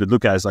key things we'd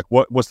look at is like,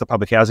 what's the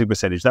public housing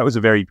percentage? That was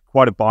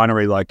quite a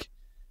binary, like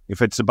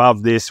if it's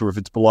above this or if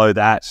it's below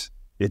that,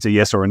 it's a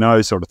yes or a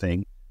no sort of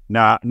thing.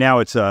 Now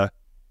it's okay,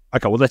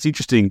 well, that's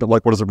interesting, but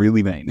like, what does it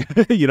really mean?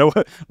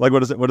 Like,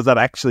 what is that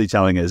actually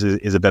telling us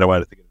is a better way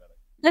to think about it.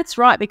 That's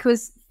right,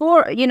 because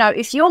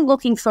if you're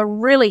looking for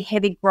really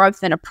heavy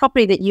growth and a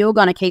property that you're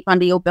going to keep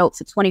under your belt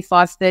for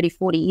 25, 30,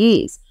 40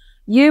 years,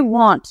 you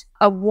want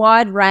a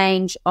wide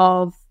range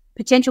of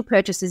potential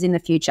purchases in the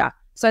future.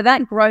 So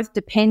that growth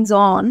depends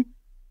on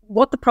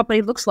what the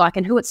property looks like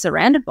and who it's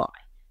surrounded by.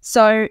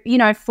 So,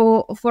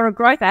 for a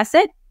growth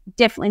asset,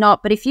 definitely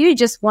not. But if you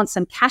just want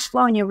some cash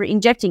flow and you're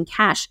injecting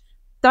cash,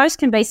 those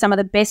can be some of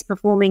the best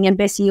performing and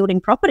best yielding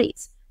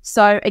properties.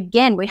 So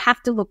again, we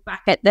have to look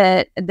back at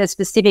the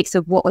specifics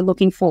of what we're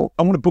looking for.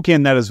 I want to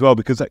bookend that as well,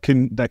 because that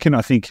can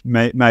I think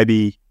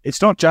maybe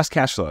it's not just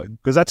cash flow,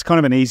 because that's kind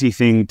of an easy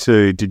thing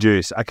to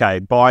deduce. Okay,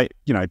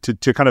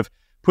 to kind of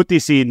put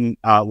this in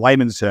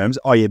layman's terms,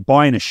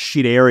 buy in a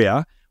shit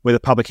area where the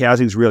public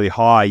housing is really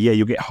high. Yeah,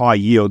 you'll get high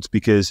yields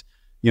because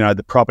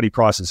the property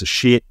prices are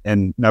shit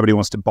and nobody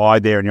wants to buy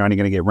there and you're only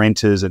going to get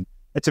renters. And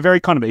it's a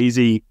very kind of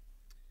easy,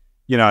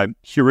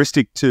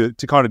 heuristic to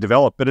kind of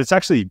develop, but it's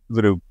actually a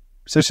little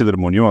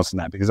more nuanced than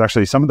that, because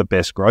actually some of the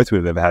best growth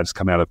we've ever had has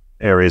come out of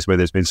areas where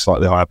there's been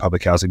slightly higher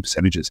public housing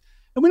percentages.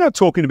 And we're not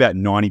talking about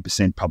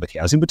 90% public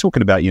housing. We're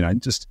talking about,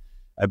 just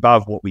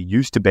above what we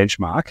used to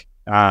benchmark.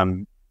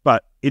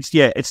 But it's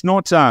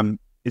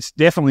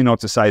definitely not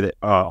to say that,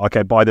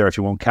 okay, buy there if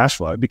you want cash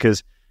flow,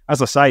 because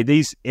as I say,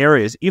 these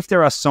areas, if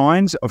there are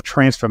signs of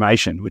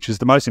transformation, which is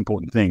the most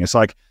important thing, it's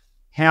like,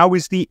 how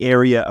is the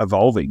area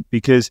evolving?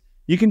 Because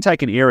you can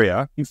take an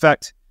area, in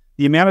fact,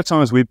 the amount of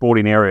times we've bought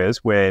in areas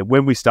where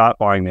when we start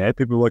buying there,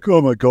 people are like,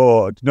 oh my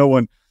God,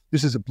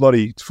 this is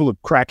it's full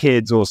of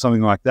crackheads or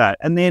something like that.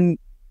 And then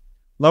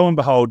lo and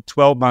behold,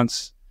 12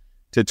 months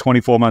to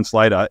 24 months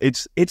later,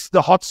 it's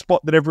the hot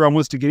spot that everyone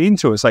wants to get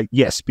into. It's like,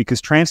 yes,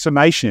 because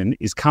transformation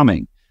is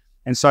coming.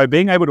 And so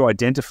being able to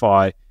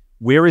identify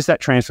where is that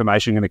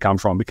transformation going to come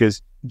from?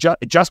 Because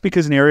just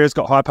because an area's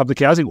got high public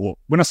housing, or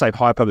when I say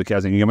high public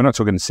housing, we're not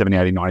talking 70,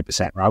 80,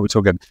 90%, right? We're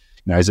talking,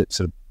 is it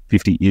sort of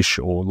 50-ish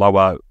or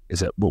lower?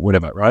 Is it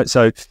whatever, right?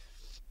 So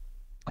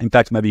In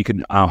fact, maybe you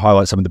can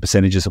highlight some of the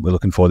percentages that we're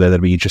looking for there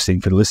that'll be interesting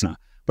for the listener.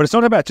 But it's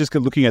not about just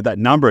looking at that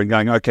number and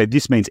going, okay,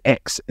 this means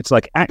X. It's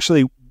like,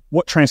 actually,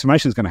 what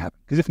transformation is going to happen?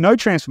 Because if no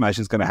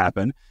transformation is going to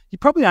happen, you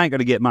probably ain't going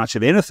to get much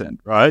of anything,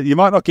 right? You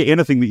might not get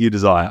anything that you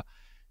desire.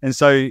 And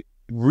so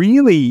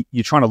really,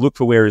 you're trying to look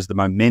for where is the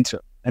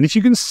momentum. And if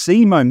you can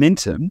see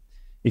momentum,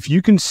 if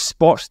you can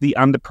spot the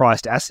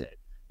underpriced asset,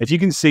 if you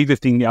can see the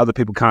thing that other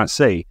people can't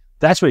see,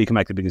 that's where you can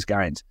make the biggest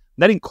gains.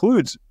 That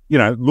includes,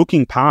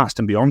 looking past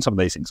and beyond some of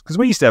these things. Because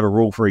we used to have a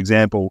rule, for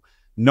example,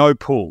 no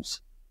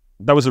pools.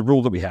 That was a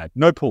rule that we had.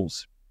 No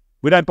pools.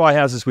 We don't buy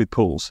houses with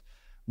pools.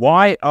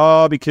 Why?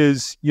 Oh,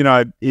 because,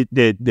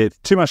 there's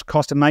too much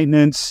cost of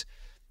maintenance,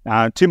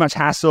 too much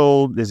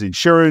hassle, there's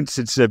insurance.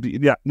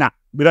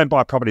 We don't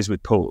buy properties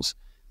with pools.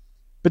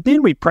 But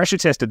then we pressure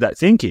tested that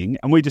thinking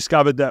and we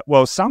discovered that,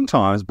 well,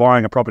 sometimes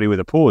buying a property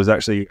with a pool is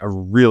actually a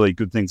really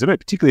good thing to do,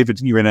 particularly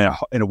if you're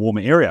in a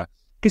warmer area,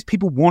 because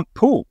people want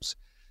pools.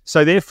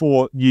 So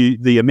therefore,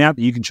 the amount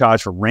that you can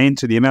charge for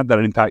rent, or the amount that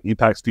it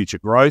impacts future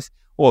growth,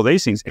 all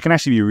these things, it can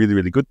actually be a really,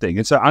 really good thing.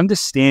 And so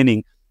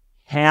understanding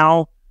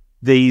how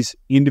these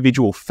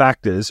individual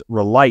factors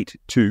relate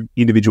to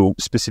individual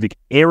specific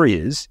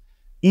areas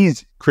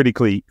is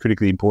critically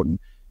important.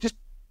 Just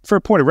for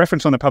a point of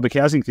reference on the public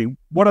housing thing,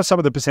 what are some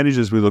of the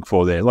percentages we look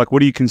for there? Like,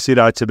 what do you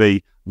consider to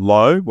be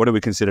low? What do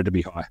we consider to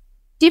be high?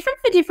 Different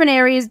for different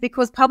areas,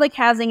 because public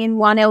housing in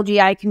one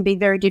LGA can be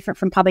very different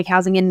from public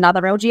housing in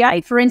another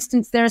LGA. For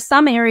instance, there are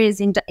some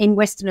areas in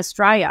Western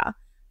Australia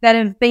that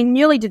have been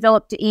newly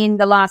developed in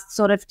the last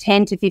sort of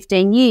 10 to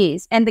 15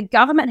 years, and the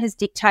government has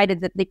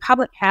dictated that the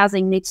public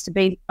housing needs to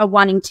be a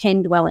 1 in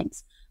 10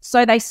 dwellings.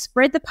 So they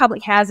spread the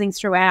public housing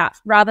throughout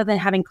rather than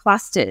having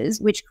clusters,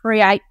 which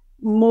create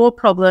more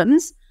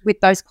problems with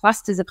those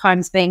clusters of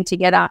homes being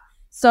together.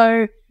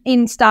 So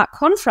in stark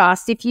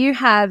contrast, if you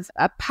have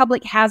a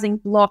public housing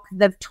block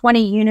of 20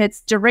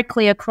 units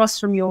directly across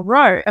from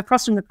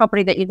the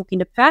property that you're looking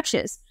to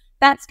purchase,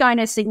 that's going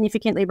to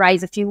significantly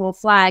raise a few more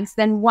flags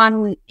than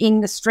one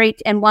in the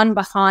street and one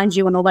behind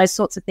you and all those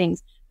sorts of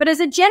things. But as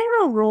a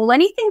general rule,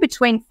 anything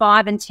between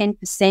 5 and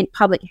 10%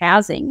 public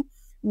housing,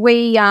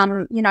 we,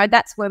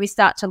 that's where we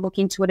start to look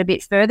into it a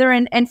bit further.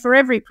 And for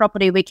every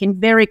property, we can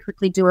very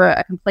quickly do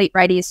a complete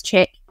radius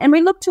check. And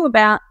we look to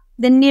about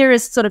the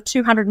nearest sort of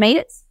 200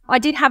 metres. I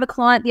did have a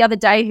client the other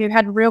day who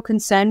had real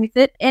concern with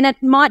it, and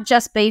it might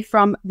just be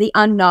from the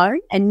unknown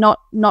and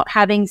not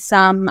having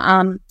some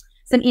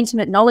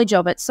intimate knowledge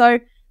of it. So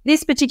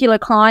this particular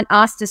client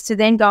asked us to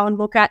then go and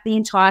look at the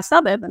entire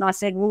suburb. And I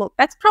said, well, look,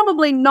 that's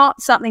probably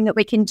not something that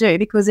we can do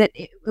because it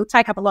will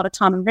take up a lot of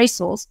time and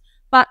resource.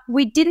 But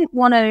we didn't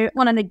want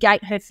to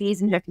negate her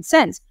fears and her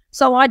concerns.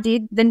 So I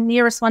did the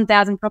nearest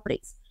 1,000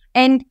 properties.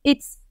 And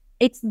it's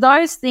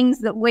those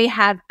things that we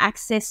have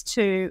access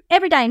to.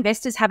 Everyday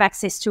investors have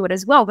access to it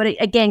as well, but it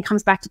again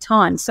comes back to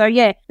time. So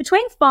yeah,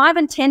 between 5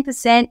 and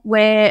 10%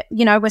 where,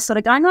 we're sort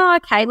of going, oh,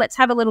 okay, let's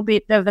have a little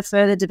bit of a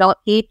further develop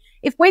here.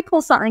 If we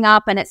pull something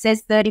up and it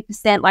says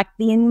 30%, like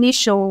the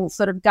initial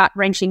sort of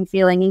gut-wrenching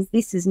feeling is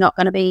this is not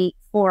going to be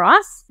for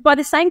us. By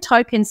the same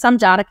token, some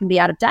data can be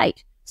out of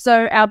date.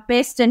 So our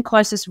best and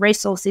closest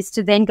resource is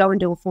to then go and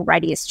do a full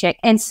radius check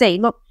and see,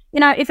 look,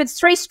 if it's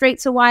 3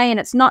 streets away and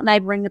it's not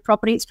neighbouring the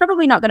property, it's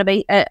probably not going to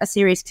be a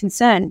serious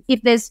concern.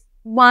 If there's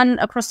one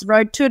across the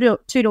road, two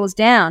doors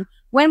down,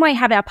 when we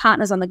have our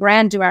partners on the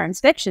ground do our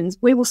inspections,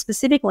 we will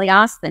specifically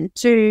ask them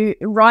to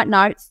write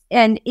notes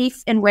and,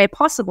 if and where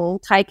possible,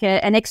 take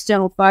an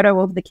external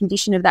photo of the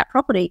condition of that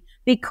property,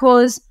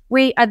 because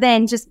we are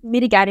then just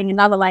mitigating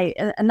another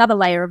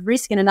layer of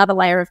risk and another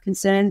layer of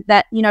concern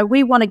that,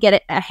 we want to get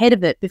it ahead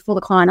of it before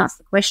the client asks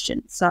the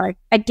question. So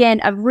again,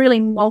 a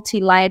really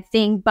multi-layered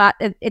thing, but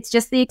it's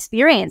just the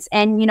experience.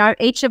 And,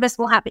 each of us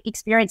will have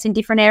experience in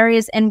different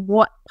areas and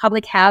what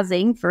public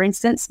housing, for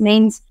instance,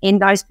 means in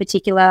those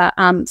particular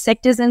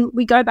sectors. And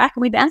we go back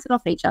and we bounce it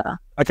off each other.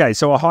 Okay,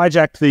 so I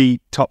hijacked the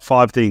top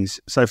 5 things.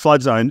 So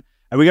flood zone,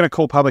 are we going to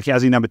call public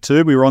housing number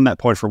 2? We were on that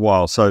point for a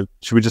while. So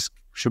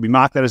should we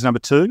mark that as number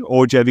 2,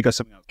 or have you got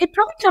something else? It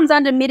probably comes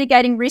under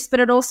mitigating risk, but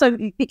it also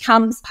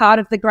becomes part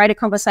of the greater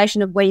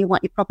conversation of where you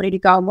want your property to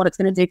go and what it's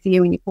going to do for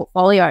you in your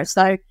portfolio.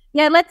 So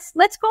yeah, let's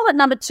call it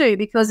number 2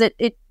 because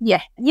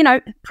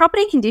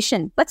property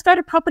condition. Let's go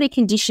to property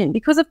condition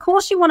because of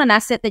course you want an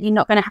asset that you're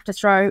not going to have to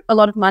throw a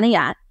lot of money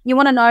at. You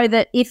want to know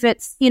that if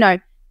it's,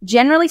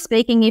 generally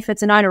speaking, if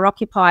it's an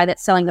owner-occupier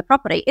that's selling the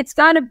property, it's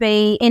going to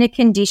be in a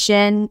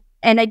condition,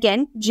 and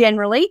again,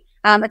 generally,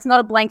 it's not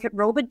a blanket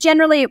rule, but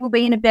generally it will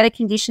be in a better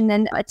condition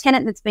than a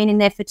tenant that's been in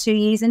there for 2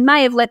 years and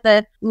may have let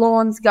the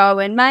lawns go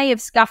and may have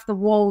scuffed the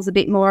walls a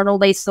bit more and all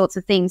these sorts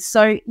of things.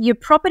 So your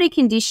property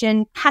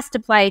condition has to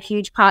play a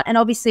huge part. And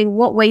obviously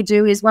what we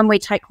do is when we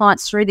take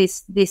clients through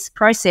this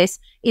process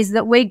is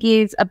that we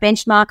give a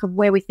benchmark of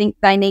where we think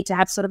they need to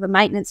have sort of a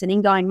maintenance and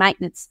ingoing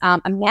maintenance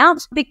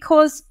amount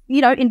because,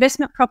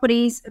 investment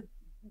properties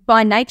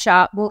by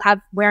nature will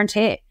have wear and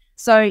tear.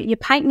 So your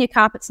paint and your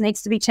carpets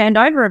needs to be turned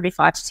over every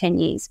 5 to 10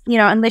 years.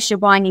 Unless you're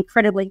buying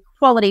incredibly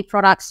quality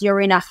products,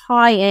 you're in a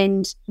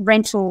high-end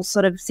rental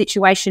sort of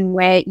situation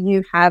where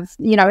you have,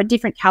 a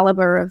different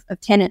caliber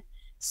of tenant.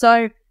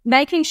 So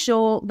making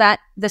sure that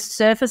the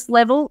surface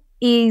level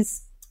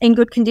is in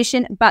good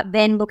condition, but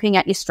then looking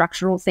at your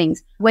structural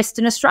things.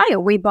 Western Australia,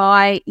 we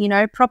buy,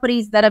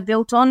 properties that are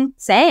built on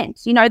sand.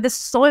 The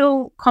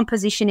soil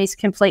composition is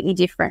completely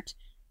different.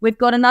 We've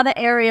got another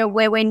area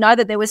where we know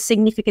that there was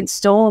significant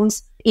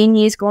storms in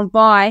years gone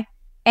by,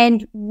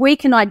 and we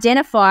can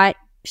identify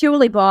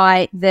purely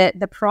by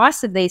the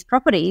price of these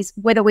properties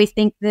whether we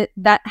think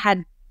that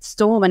had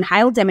storm and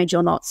hail damage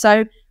or not.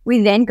 So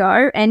we then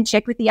go and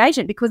check with the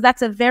agent, because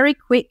that's a very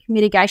quick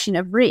mitigation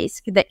of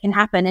risk that can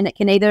happen, and it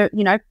can either,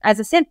 as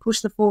I said,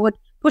 push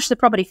the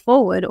property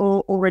forward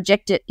or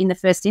reject it in the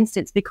first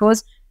instance.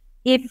 Because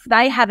if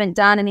they haven't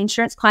done an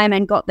insurance claim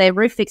and got their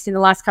roof fixed in the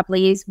last couple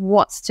of years,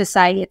 what's to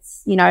say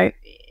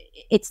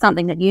it's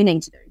something that you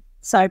need to do?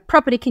 So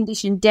property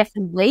condition,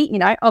 definitely,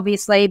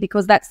 obviously,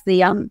 because that's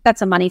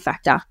a money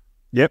factor.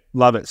 Yep,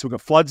 love it. So we've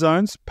got flood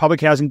zones, public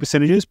housing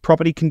percentages,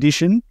 property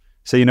condition,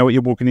 so you know what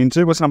you're walking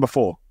into. What's number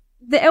 4?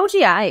 The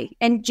LGA,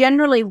 and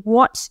generally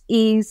what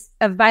is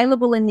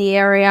available in the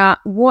area,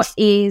 what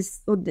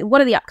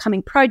are the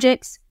upcoming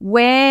projects,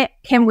 where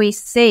can we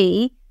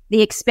see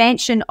the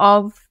expansion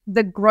of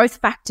the growth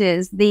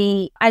factors,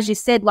 as you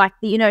said,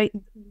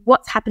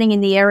 what's happening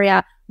in the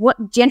area, what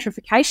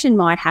gentrification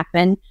might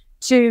happen,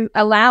 to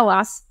allow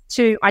us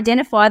to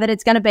identify that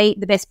it's going to be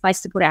the best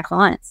place to put our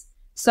clients.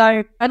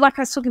 So, like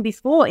I was talking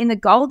before, in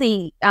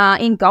Goldie,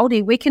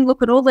 we can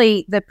look at all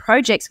the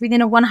projects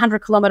within a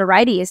 100-kilometre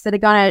radius that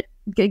are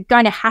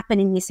going to happen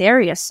in this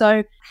area.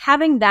 So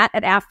having that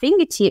at our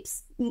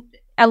fingertips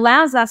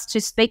allows us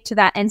to speak to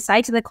that and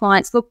say to the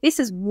clients, look, this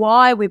is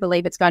why we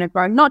believe it's going to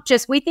grow. Not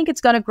just we think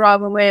it's going to grow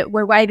when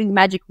we're waving the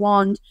magic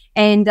wand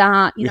and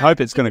we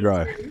hope it's going to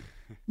grow.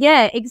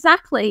 Yeah,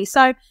 exactly.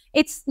 So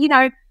it's,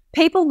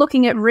 people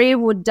looking at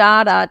rearward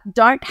data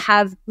don't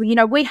have, we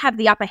have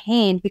the upper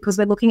hand because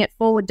we're looking at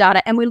forward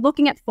data, and we're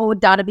looking at forward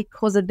data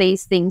because of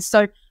these things.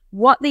 So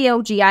what the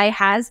LGA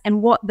has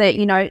and what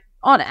the,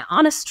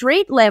 on a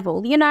street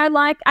level,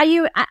 are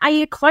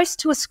you close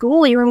to a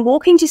school? Are you in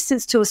walking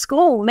distance to a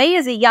school? Me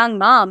as a young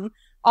mum,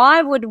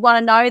 I would want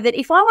to know that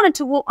if I wanted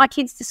to walk my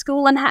kids to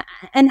school and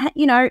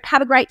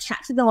have a great chat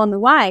to them on the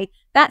way,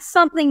 that's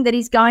something that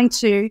is going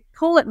to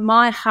pull at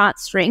my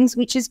heartstrings,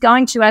 which is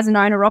going to, as an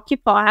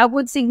owner-occupier,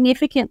 would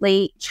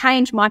significantly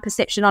change my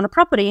perception on a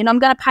property, and I'm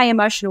going to pay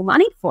emotional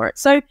money for it.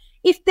 So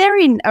if they're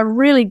in a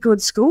really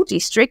good school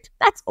district,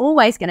 that's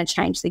always going to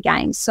change the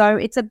game. So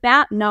it's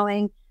about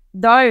knowing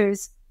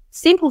those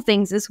simple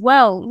things as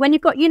well. When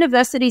you've got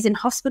universities and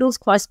hospitals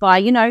close by,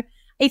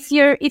 if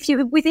you're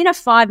within a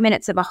 5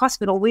 minutes of a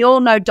hospital, we all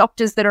know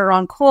doctors that are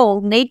on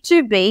call need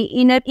to be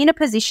in a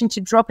position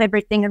to drop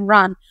everything and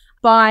run.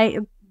 By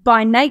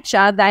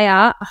nature, they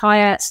are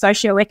higher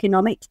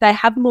socioeconomic. They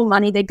have more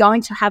money. They're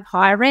going to have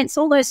higher rents,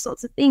 all those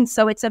sorts of things.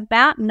 So it's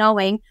about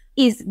knowing,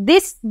 is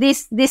this,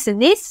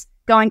 and this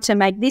going to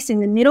make this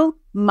in the middle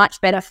much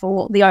better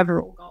for the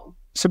overall goal?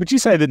 So would you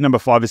say that number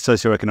 5 is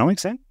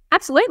socioeconomics then?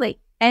 Absolutely.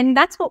 And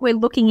that's what we're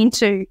looking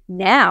into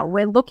now.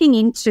 We're looking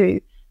into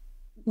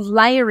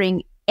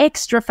layering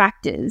extra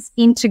factors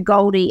into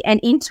Goldie and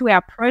into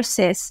our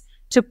process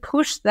to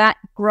push that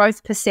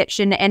growth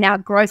perception and our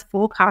growth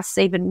forecasts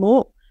even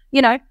more.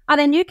 Are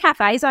there new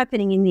cafes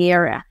opening in the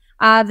area?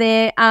 Are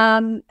there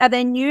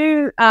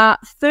new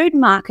food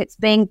markets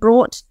being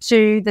brought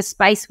to the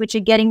space which are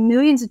getting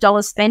millions of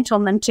dollars spent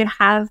on them to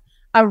have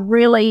a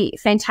really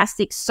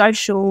fantastic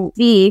social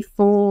view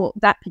for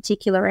that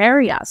particular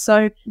area?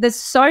 So the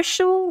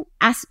social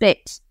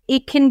aspect,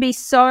 it can be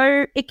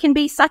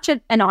such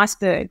an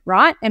iceberg,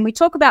 right? And we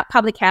talk about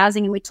public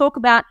housing, and we talk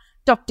about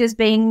doctors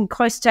being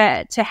close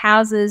to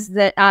houses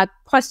that are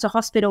close to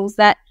hospitals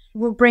that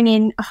will bring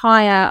in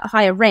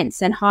higher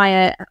rents and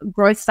higher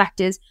growth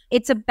factors.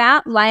 It's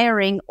about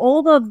layering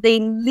all of the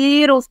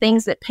little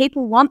things that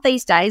people want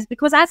these days,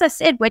 because as I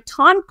said, we're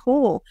time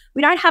poor.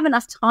 We don't have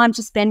enough time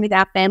to spend with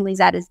our families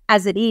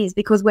as it is,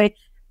 because we're,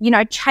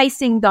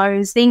 chasing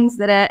those things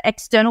that are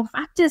external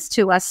factors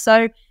to us.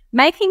 So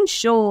making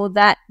sure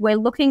that we're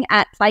looking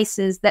at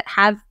places that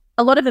have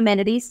a lot of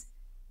amenities,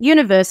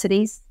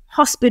 universities,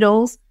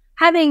 hospitals,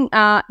 having,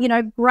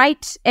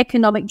 great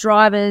economic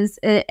drivers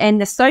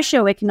and the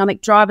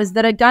socio-economic drivers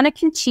that are going to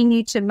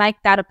continue to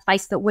make that a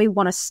place that we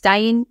want to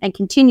stay in and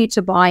continue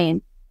to buy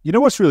in. You know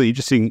what's really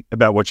interesting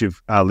about what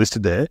you've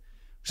listed there,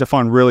 which I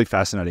find really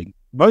fascinating?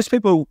 Most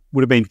people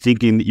would have been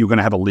thinking that you're going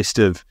to have a list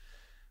of,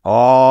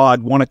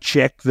 I'd want to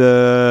check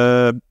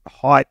the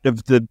height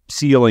of the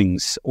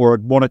ceilings, or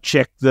I'd want to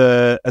check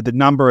the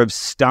number of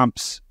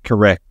stumps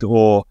correct,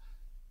 or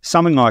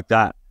something like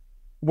that.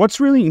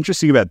 What's really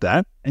interesting about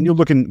that, and we're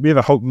looking at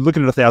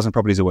 1,000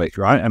 properties a week,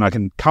 right? And I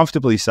can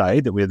comfortably say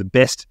that we're the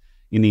best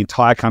in the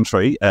entire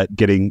country at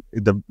getting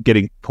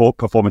poor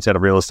performance out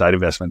of real estate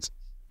investments.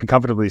 I can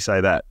comfortably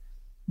say that.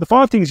 The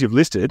 5 things you've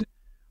listed,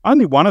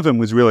 Only one of them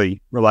was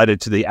really related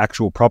to the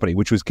actual property,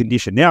 which was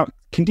condition. Now,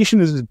 condition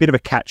is a bit of a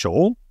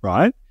catch-all,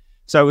 right?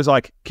 So it was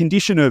like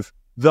condition of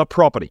the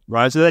property,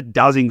 right? So that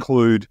does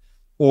include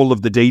all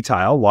of the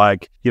detail,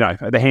 like,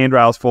 the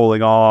handrails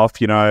falling off,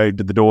 did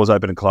the doors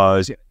open and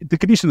close, the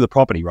condition of the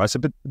property, right? So,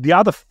 but the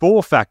other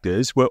 4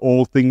 factors were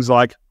all things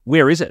like,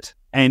 where is it?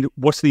 And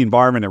what's the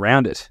environment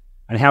around it?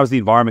 And how is the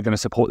environment going to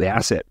support the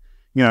asset?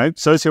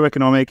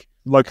 Socioeconomic,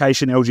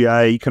 location,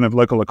 LGA, kind of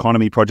local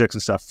economy projects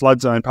and stuff,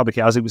 flood zone, public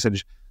housing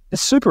percentage.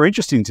 It's super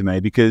interesting to me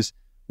because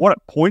what it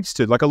points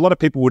to, like a lot of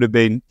people would have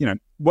been,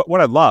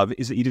 what I love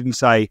is that you didn't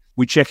say,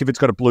 we check if it's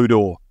got a blue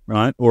door,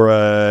 right? Or,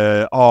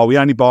 we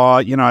only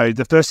buy,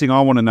 the first thing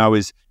I want to know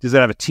is, does it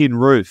have a tin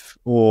roof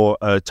or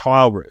a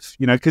tile roof?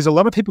 Because a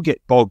lot of people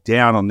get bogged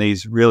down on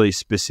these really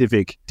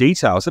specific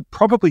details that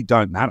probably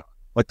don't matter.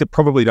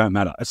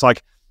 It's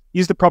like,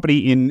 is the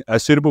property in a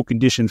suitable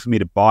condition for me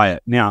to buy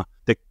it? Now,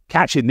 the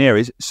catch in there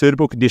is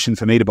suitable condition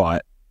for me to buy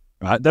it,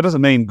 right? That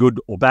doesn't mean good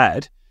or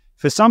bad.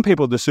 For some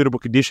people, the suitable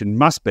condition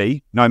must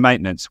be no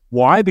maintenance.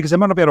 Why? Because they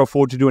might not be able to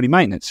afford to do any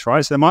maintenance,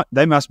 right? So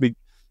they might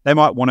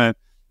want to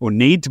or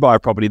need to buy a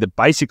property that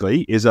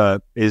basically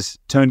is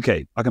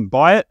turnkey. I can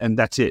buy it and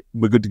that's it.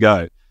 We're good to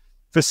go.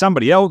 For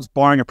somebody else,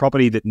 buying a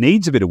property that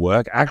needs a bit of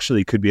work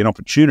actually could be an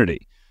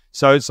opportunity.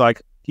 So it's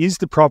like, is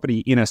the property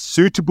in a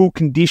suitable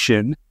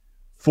condition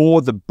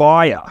for the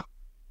buyer,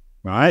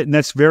 right? And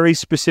that's very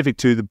specific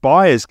to the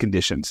buyer's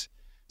conditions.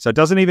 So it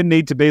doesn't even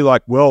need to be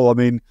like,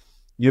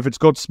 if it's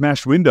got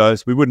smashed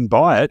windows, we wouldn't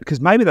buy it,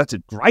 because maybe that's a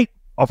great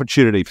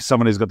opportunity for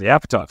someone who's got the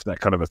appetite for that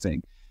kind of a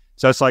thing.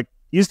 So it's like,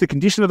 is the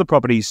condition of the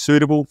property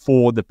suitable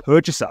for the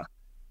purchaser?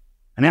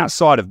 And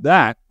outside of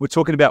that, we're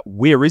talking about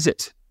where is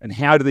it, and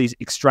how do these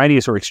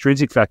extraneous or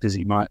extrinsic factors,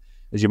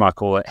 as you might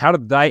call it, how are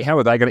they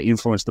going to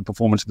influence the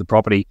performance of the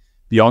property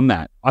beyond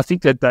that? I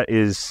think that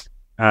is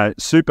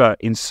super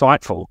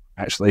insightful,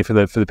 actually, for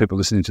the people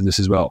listening to this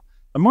as well.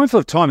 I'm mindful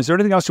of time. Is there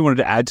anything else you wanted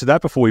to add to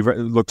that before we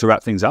look to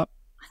wrap things up?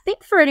 I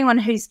think for anyone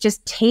who's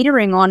just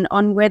teetering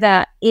on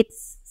whether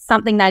it's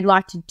something they'd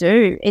like to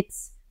do,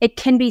 it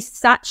can be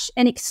such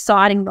an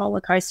exciting roller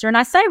coaster. And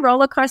I say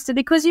roller coaster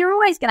because you're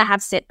always going to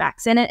have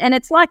setbacks, and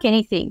it's like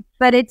anything.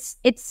 But it's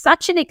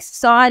such an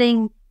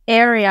exciting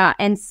area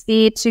and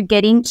sphere to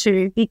get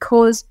into,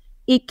 because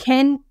it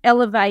can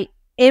elevate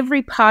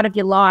every part of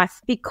your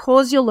life,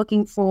 because you're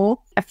looking for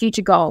a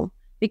future goal,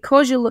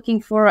 because you're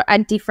looking for a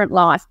different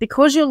life,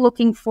 because you're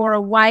looking for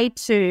a way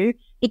to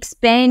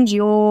expand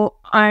your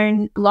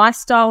own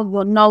lifestyle,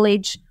 your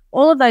knowledge,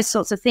 all of those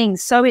sorts of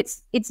things. So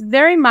it's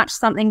very much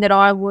something that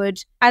I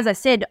would, as I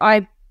said,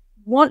 I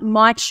want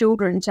my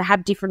children to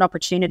have different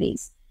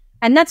opportunities.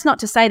 And that's not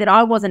to say that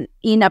I wasn't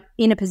in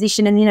a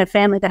position and in a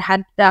family that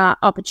had the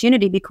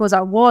opportunity, because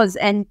I was,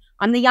 and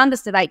I'm the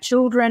youngest of 8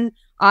 children.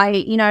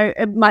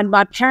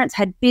 My parents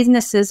had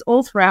businesses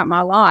all throughout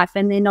my life.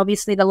 And then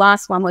obviously the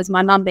last one was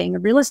my mum being a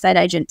real estate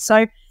agent.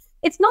 So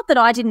it's not that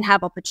I didn't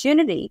have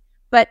opportunity,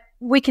 but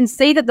we can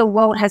see that the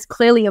world has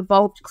clearly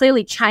evolved,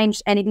 clearly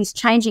changed, and it is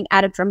changing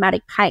at a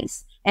dramatic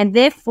pace. And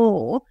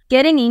therefore,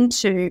 getting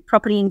into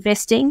property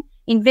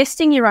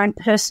investing your own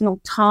personal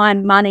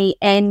time, money,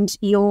 and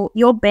your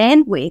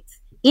bandwidth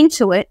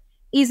into it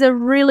is a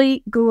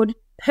really good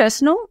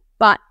personal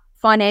but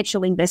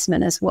financial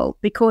investment as well.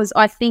 Because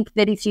I think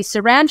that if you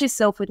surround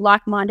yourself with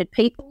like-minded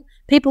people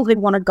who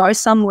want to go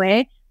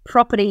somewhere,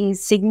 property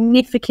is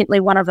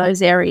significantly one of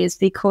those areas,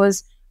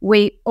 because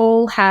we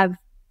all have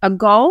a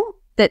goal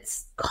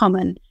that's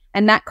common,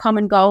 and that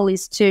common goal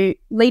is to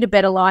lead a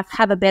better life,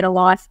 have a better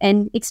life,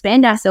 and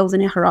expand ourselves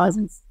and our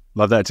horizons.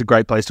 Love that. It's a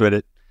great place to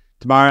edit.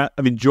 Tamara,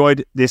 I've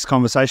enjoyed this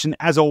conversation.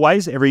 As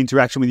always, every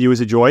interaction with you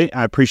is a joy.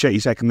 I appreciate you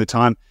taking the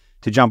time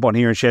to jump on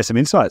here and share some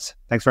insights.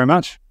 Thanks very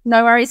much.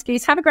 No worries,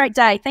 Goose. Have a great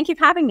day. Thank you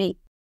for having me.